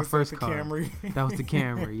 That was my first car. Camry? That was the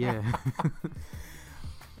Camry, yeah.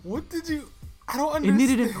 What did you... I don't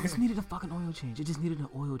understand. It just needed a fucking oil change. It just needed an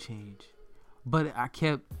oil change. But I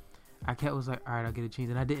was like, all right, I'll get a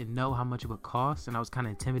change. And I didn't know how much it would cost. And I was kind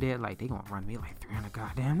of intimidated. Like, they going to run me like $300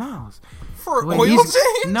 goddamn dollars. For an oil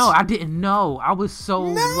change? No, I didn't know. I was so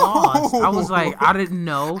lost. I was like, I didn't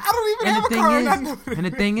know. I don't even have a car. And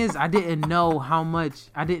the thing is, I didn't know how much.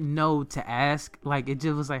 I didn't know to ask. Like, it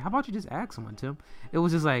just was like, how about you just ask someone, Tim? It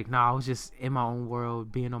was just like, I was just in my own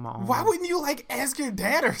world, being on my own. Why wouldn't you, ask your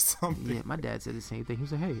dad or something? Yeah, my dad said the same thing. He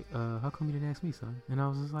was like, hey, how come you didn't ask me, son? And I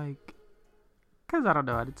was just like... Because I don't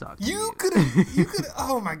know how to talk to you. You could have,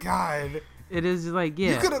 oh my god. It is just like,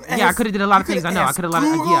 yeah. Asked, I could have did a lot of things. I know. I could have, I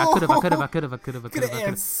could have. Could have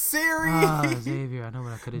asked Siri. Xavier, I know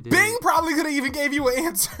what I could have did. Bing probably could have even gave you an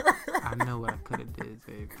answer. I know what I could have did,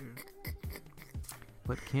 Xavier.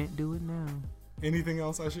 But can't do it now. Anything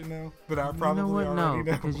else I should know? But I probably already know.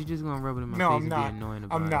 Because you're just going to rub it in my face and be annoying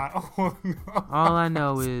about it. I'm not. Oh, no. All I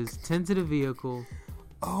know is tend to the vehicle.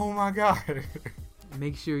 Oh my god.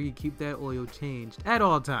 Make sure you keep that oil changed at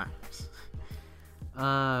all times.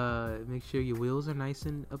 Make sure your wheels are nice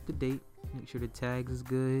and up to date. Make sure the tags is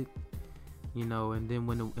good. And then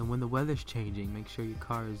when the weather's changing, make sure your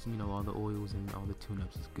car is, all the oils and all the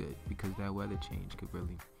tune-ups is good, because that weather change could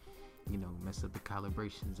really, mess up the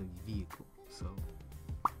calibrations of your vehicle. So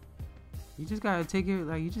you just gotta take it,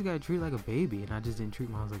 you just gotta treat it like a baby. And I just didn't treat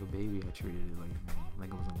mine like a baby. I treated it like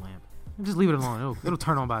it was a lamp. Just leave it alone. It'll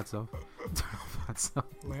turn on by itself.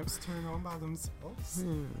 Lamps turn on by themselves?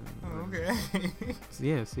 Yeah. Oh, okay.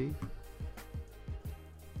 Yeah, see?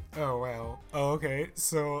 Oh, wow. Oh, okay.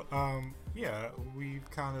 So, yeah, we've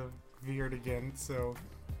kind of veered again. So,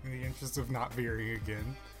 in the interest of not veering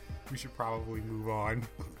again, we should probably move on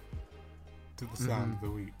to the sound of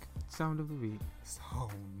the week. Sound of the week.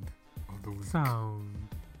 Sound of the week. Sound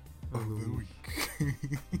of the week.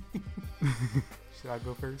 Should I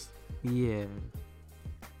go first? Yeah.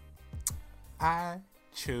 I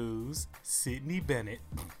chose Sydney Bennett.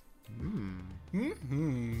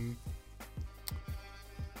 Mm-hmm.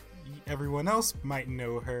 Everyone else might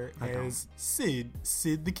know her as Sid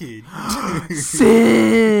the Kid.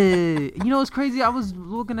 Sid! You know what's crazy? I was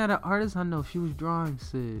looking at an artist I know. She was drawing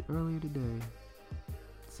Sid earlier today.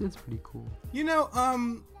 Sid's pretty cool. You know,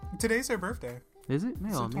 today's her birthday. Is it?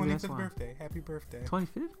 It's her 25th birthday. Happy birthday.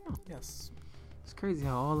 25th? Oh. Yes. It's crazy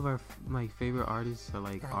how all of our favorite artists are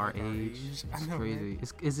like our age. It's crazy.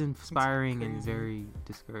 Right? It's inspiring and very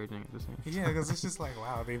discouraging at the same time. Yeah, because it's just like,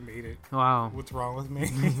 wow, they made it. Wow. What's wrong with me?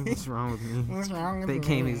 What's wrong with me? What's wrong with me? They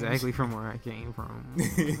came exactly from where I came from.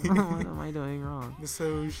 What am I doing wrong?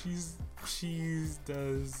 So she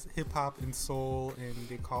does hip hop and soul, and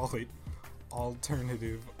they call it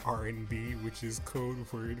alternative R&B, which is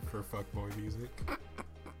code word for fuckboy music.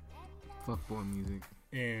 Fuckboy music.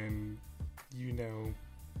 And you know,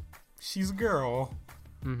 she's a girl.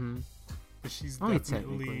 Mm-hmm. But she's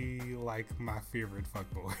definitely like my favorite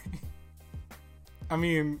fuckboy. I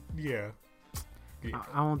mean, yeah.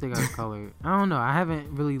 I don't think I color. I don't know. I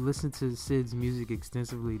haven't really listened to Sid's music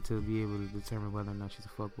extensively to be able to determine whether or not she's a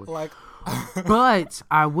fuckboy. Like, but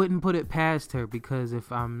I wouldn't put it past her because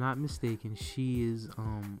if I'm not mistaken, she is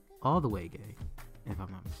all the way gay. If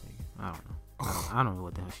I'm not mistaken, I don't know. I don't know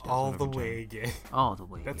what the hell she does. All the way gay. All the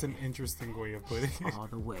way. That's gay. an interesting way of putting it. All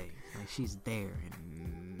the way. Like she's there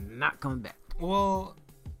and not coming back. Well,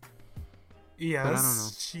 yes, but I don't know.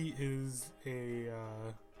 She is a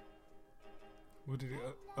what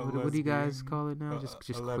do you guys call it now? Just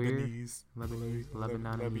queer? Lebanese.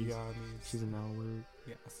 Lebanese. She's an L word.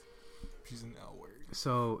 Yes, she's an L word.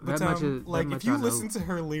 So but, that much is like that if you listen to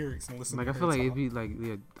her lyrics and listen like to I her feel like talk, it'd be like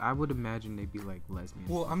I would imagine they'd be like lesbian.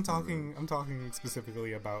 Well, I'm talking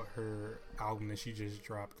specifically about her album that she just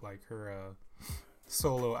dropped, like her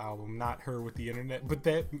solo album, not her with the internet, but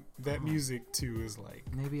that music too is like.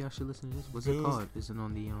 Maybe I should listen to this. What's it called? Is it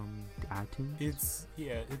on the iTunes?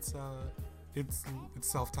 It's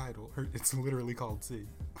self-titled. It's literally called Sid.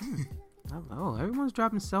 Oh, everyone's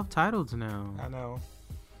dropping self-titled now. I know.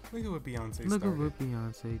 Look at what Beyonce Look started. at what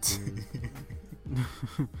Beyonce did.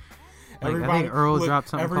 Everybody, I think Earl dropped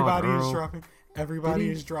something called Earl. Everybody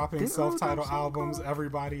is dropping self-titled albums.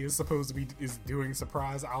 Everybody is supposed to be doing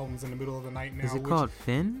surprise albums in the middle of the night now. Is it called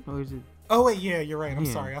Finn or is it? Oh wait, yeah, you're right. I'm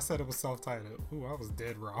sorry. I said it was self-titled. Ooh, I was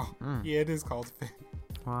dead wrong. Yeah, it is called Finn.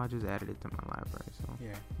 Well, I just added it to my library, so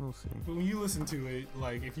yeah, we'll see. But when you listen to it,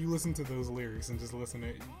 like if you listen to those lyrics and just listen to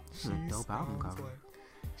it, dope album cover.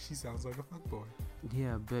 She sounds like a fuckboy.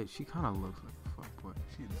 Yeah, but she kind of looks like a fuckboy.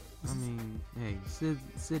 She does. I mean, hey,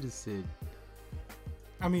 Sid is Sid.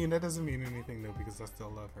 I mean, that doesn't mean anything though because I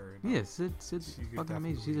still love her. Yeah, Sid's fucking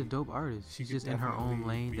amazing. She's a dope artist. She's just in her own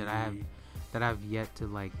lane that I've yet to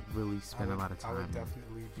like really spend a lot of time. I would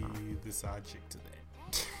definitely be the side chick to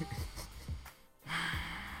that.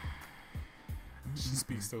 She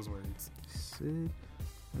speaks those words. Sid,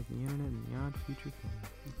 like the internet and beyond future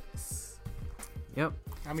films. Yep.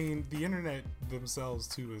 I mean, the internet themselves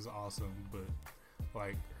too is awesome, but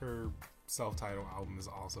like her self-titled album is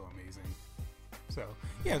also amazing. So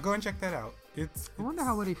yeah, go and check that out. I wonder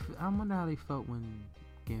how they felt when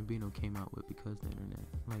Gambino came out with Because the Internet.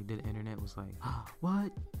 Like, did the internet was like,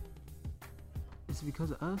 what? Is it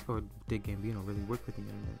because of us, or did Gambino really work with the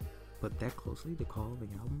internet? But that closely to call the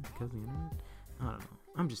album Because of the Internet? I don't know.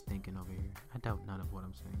 I'm just thinking over here. I doubt none of what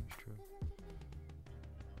I'm saying is true.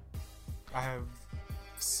 I have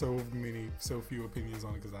so few opinions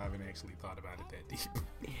on it because I haven't actually thought about it that deep.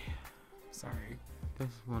 Yeah. Sorry.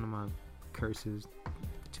 That's one of my curses.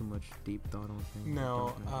 Too much deep thought on things.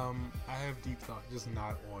 No, I have deep thought, just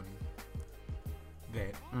not on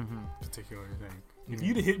that particular thing. Yeah. If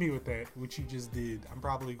you'd have hit me with that, which you just did, I'm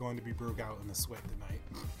probably going to be broke out in a sweat tonight.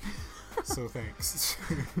 So thanks.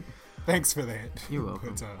 Thanks for that. You're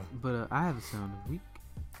welcome. But I have a sound of the week,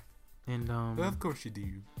 and of course you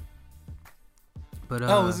do. But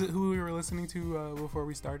is it who we were listening to before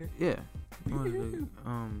we started? Yeah. I wanted to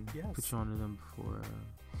put you on to them before.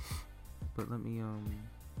 But let me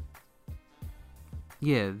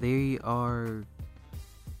yeah, they are.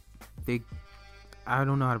 I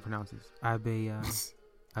don't know how to pronounce this.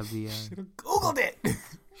 Should have googled it.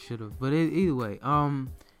 Should have, but either way,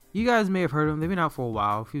 you guys may have heard of them. They've been out for a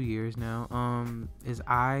while, a few years now. Is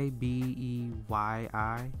Ibei,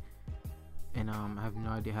 and I have no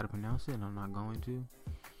idea how to pronounce it, and I'm not going to.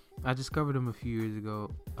 I discovered them a few years ago.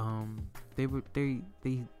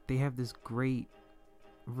 They have this great,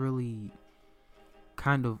 really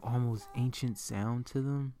kind of almost ancient sound to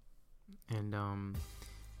them, and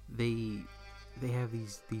they have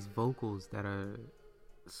these vocals that are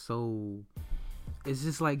so, it's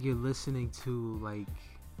just like you're listening to like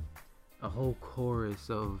a whole chorus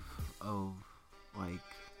of like,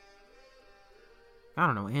 I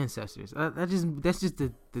don't know, ancestors. That's just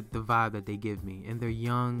the vibe that they give me. And they're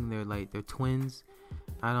young. They're twins.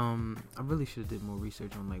 I really should have did more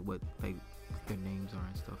research on like what like their names are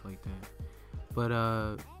and stuff like that. But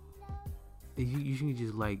you should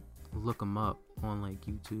just like look them up on like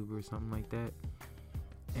YouTube or something like that,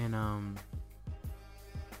 and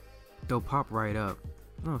they'll pop right up.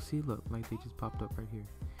 No, see, look, like they just popped up right here.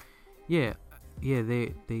 Yeah.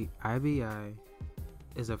 They IBI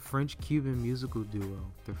is a French-Cuban musical duo.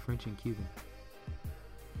 They're French and Cuban.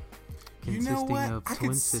 You know what? I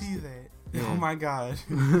can see that. Yeah. Oh my god.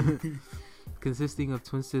 Consisting of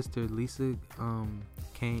twin sister Lisa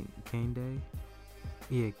Kende.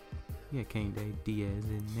 Yeah, Kende Diaz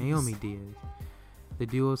and Naomi Diaz. The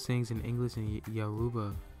duo sings in English and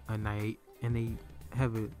Yoruba, and they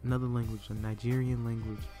have another language, a Nigerian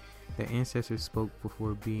language, their ancestors spoke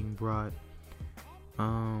before being brought.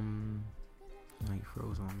 You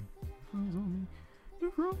froze on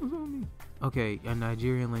me. Okay, a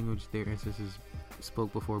Nigerian language their ancestors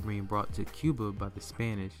spoke before being brought to Cuba by the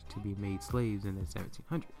Spanish to be made slaves in the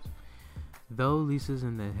 1700s. Though Lisa's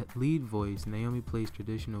in the lead voice, Naomi plays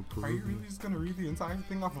traditional Peruvian. Are you really just gonna read the entire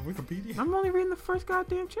thing off of Wikipedia? I'm only reading the first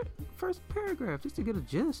goddamn first paragraph just to get a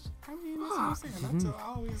gist. I mean, that's what I'm saying. I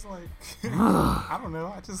always like, I don't know.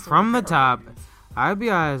 I just from the top.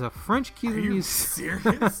 IBI is a French-Cuban music. Are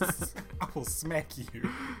you serious? I will smack you.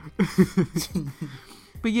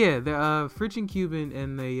 But yeah, they're French and Cuban,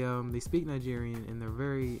 and they speak Nigerian, and they're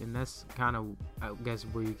and that's kind of, I guess,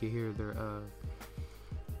 where you can hear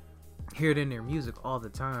hear it in their music all the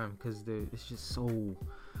time, because it's just so,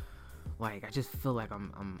 like, I just feel like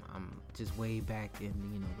I'm just way back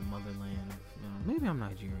in the motherland of, maybe I'm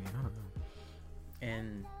Nigerian, I don't know,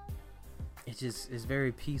 and it's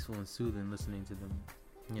very peaceful and soothing listening to them,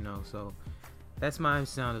 so that's my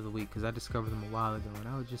sound of the week, because I discovered them a while ago, and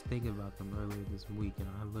I was just thinking about them earlier this week, and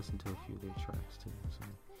I listened to a few of their tracks too,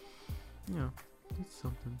 so it's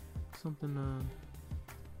something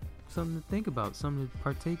to think about, something to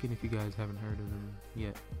partake in if you guys haven't heard of them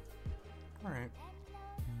yet. Alright.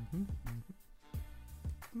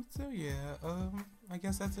 So yeah, I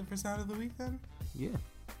guess that's it for sound of the week then? Yeah,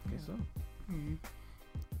 I guess so.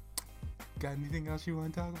 Got anything else you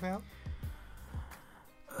want to talk about?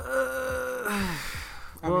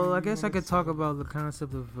 Well, I guess I could talk about the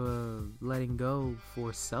concept of letting go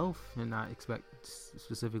for self and not expect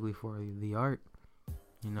specifically for the art,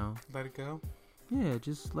 Let it go? Yeah,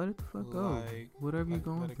 just let it the fuck go. Whatever you're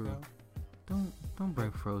going through. Don't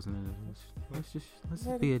bring Frozen into this. Let's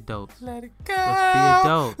just be adults. Let it go. Let's be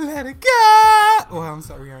adults. Let it go. Well, I'm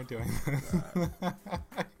sorry we aren't doing this.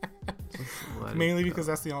 Mainly because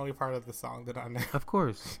that's the only part of the song that I know. Of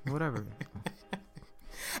course, whatever.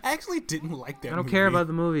 I actually didn't like that movie. I don't care about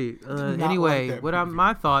the movie. Anyway, like what are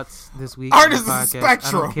my thoughts this week? Art is a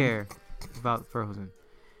spectrum. I don't care about Frozen.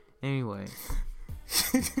 Anyway.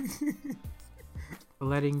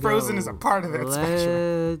 Letting go. Frozen is a part of that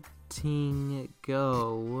spectrum. Letting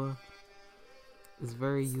go is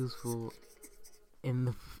very useful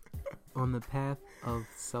on the path of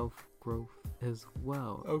self-growth as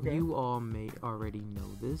well. Okay. You all may already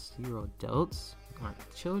know this. You're adults,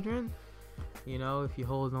 aren't children. If you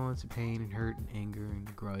hold on to pain and hurt and anger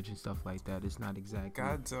and grudge and stuff like that, it's not exactly.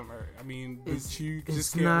 God summer. I mean, you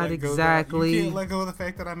just can't not let exactly. Go you can't let go of the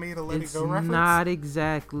fact that I made a let it go reference. It's not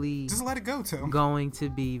exactly. Just let it go, Tim. Going to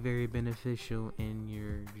be very beneficial in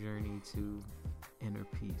your journey to inner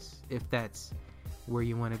peace, if that's where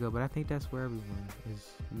you want to go. But I think that's where everyone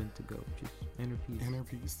is meant to go, just inner peace. Inner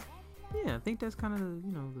peace. Yeah, I think that's kind of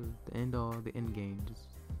the end all, the end game, just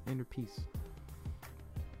inner peace.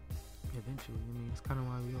 Eventually, it's kind of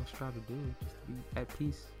why we all strive to do it, just to be at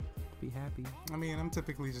peace, to be happy. I mean, I'm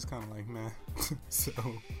typically just kind of like, meh. So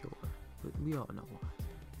sure, but we all know why.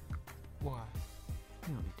 Why?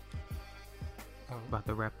 We don't need to. About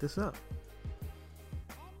to wrap this up.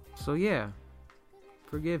 So yeah,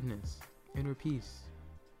 forgiveness, inner peace.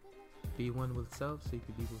 Be one with self, so you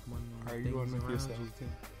can be with one. Are you one with yourself too?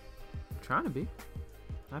 I'm trying to be.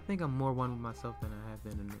 I think I'm more one with myself than I have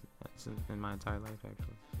been in my entire life,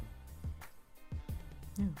 actually. So.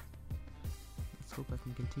 Yeah. Let's hope I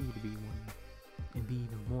can continue to be one. And be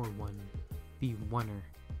even more one. Be oneer.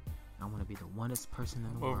 I want to be the onest person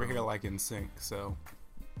in the world. Over here like in sync, so.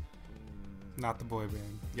 Not the boy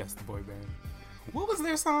band. Yes, the boy band. What was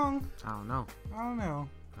their song? I don't know. I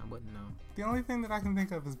wouldn't know. The only thing that I can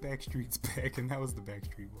think of is Backstreet's Back, and that was the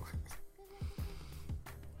Backstreet Boys.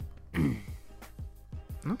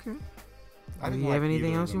 Okay. I Do didn't you like have anything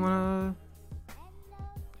either of else you them, want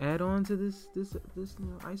to add on to this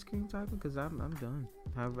ice cream topic? Because I'm done.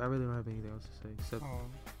 I really don't have anything else to say except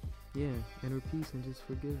though. yeah, inner peace and just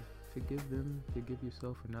forgive them, forgive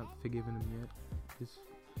yourself for not forgiving them yet. Just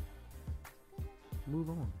move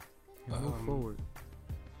on and move forward.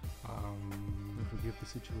 And forgive the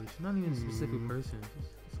situation. Not even a specific person.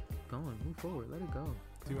 Just keep going. Move forward. Let it go.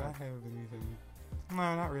 Do I have anything?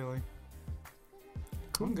 No, not really.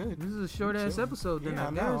 Cool. I'm good. This is a short ass Chilling. episode then, Yeah, I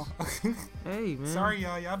know. guess. Hey man. Sorry,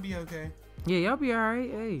 y'all. Y'all be okay. Yeah, y'all be alright.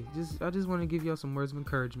 Hey, I just want to give y'all some words of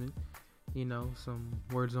encouragement. You know, some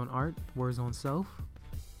words on art, words on self.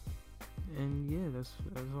 And yeah, that's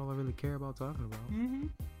all I really care about talking about. Mm-hmm.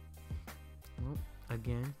 Well,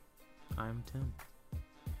 again, I'm Tim.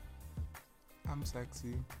 I'm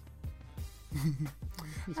sexy.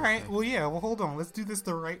 All right. Well, yeah. Well, hold on. Let's do this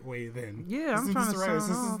the right way then. Yeah, Let's I'm do trying this to the right way. sign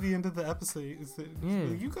This is off. the end of the episode. Yeah.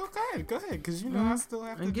 You go ahead, because you know I still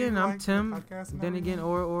have to. Again, do, I'm like, the Tim. podcast and Then again, everything.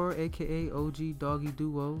 or AKA OG Doggy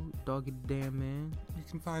Duo, Doggy Damn Man. You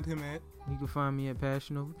can find him at. You can find me at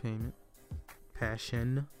Passion Over Payment.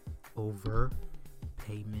 Passion Over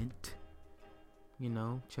Payment. You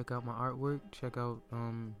know, check out my artwork. Check out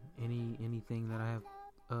anything that I have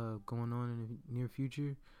going on in the near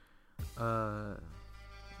future. I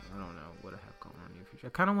don't know what I have going on in the near future. I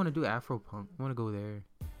kind of want to do Afropunk. I want to go there.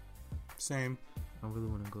 Same. I really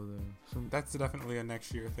want to go there. So That's definitely a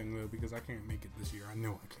next year thing though, because I can't make it this year. I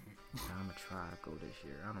know I can't. I'm gonna try to go this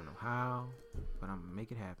year. I don't know how, but I'm gonna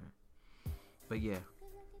make it happen. But yeah,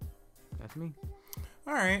 that's me.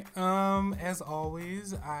 All right. As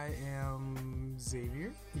always, I am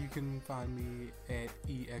Xavier. You can find me at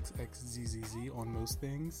EXXZZZ on most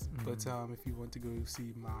things. Mhm. But if you want to go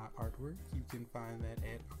see my artwork, you can find that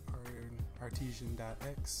at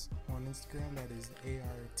artisan.x on Instagram. That is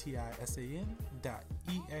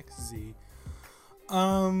ARTISAN.EXZ.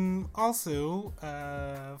 Also,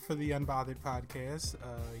 for the Unbothered podcast,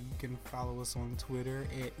 you can follow us on Twitter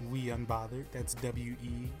at We Unbothered. That's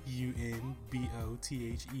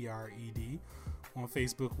WEUNBOTHERED. On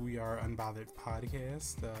Facebook, we are Unbothered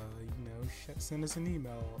Podcast. Send us an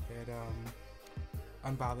email at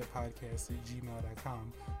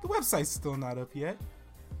unbotheredpodcast@gmail.com. The website's still not up yet.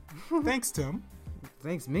 Thanks, Tim.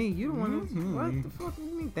 Thanks me. You don't want to. Mhm. What the fuck do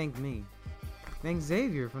you mean? Thank me. Thanks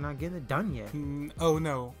Xavier for not getting it done yet. Oh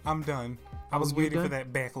no, I'm done. I was you waiting for done?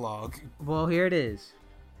 that backlog. Well, here it is.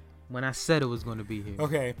 When I said it was going to be here.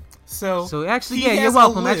 Okay, so actually, he yeah, you're has a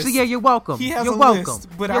welcome. list. Actually, yeah, you're welcome. He has you're a welcome. list,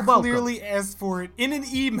 but you're I welcome. clearly asked for it in an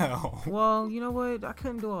email. Well, you know what? I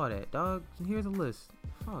couldn't do all that, dog. Here's a list.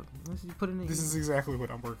 Fuck. Let's just put it in. This is exactly what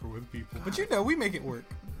I'm working with, people. But we make it work.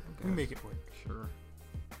 We make it work. Sure.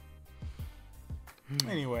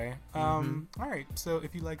 Anyway, Mhm. all right. So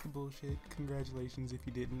if you like the bullshit, congratulations. If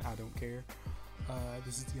you didn't, I don't care.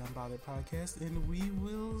 This is the Unbothered Podcast, and we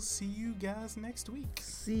will see you guys next week.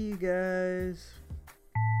 See you guys.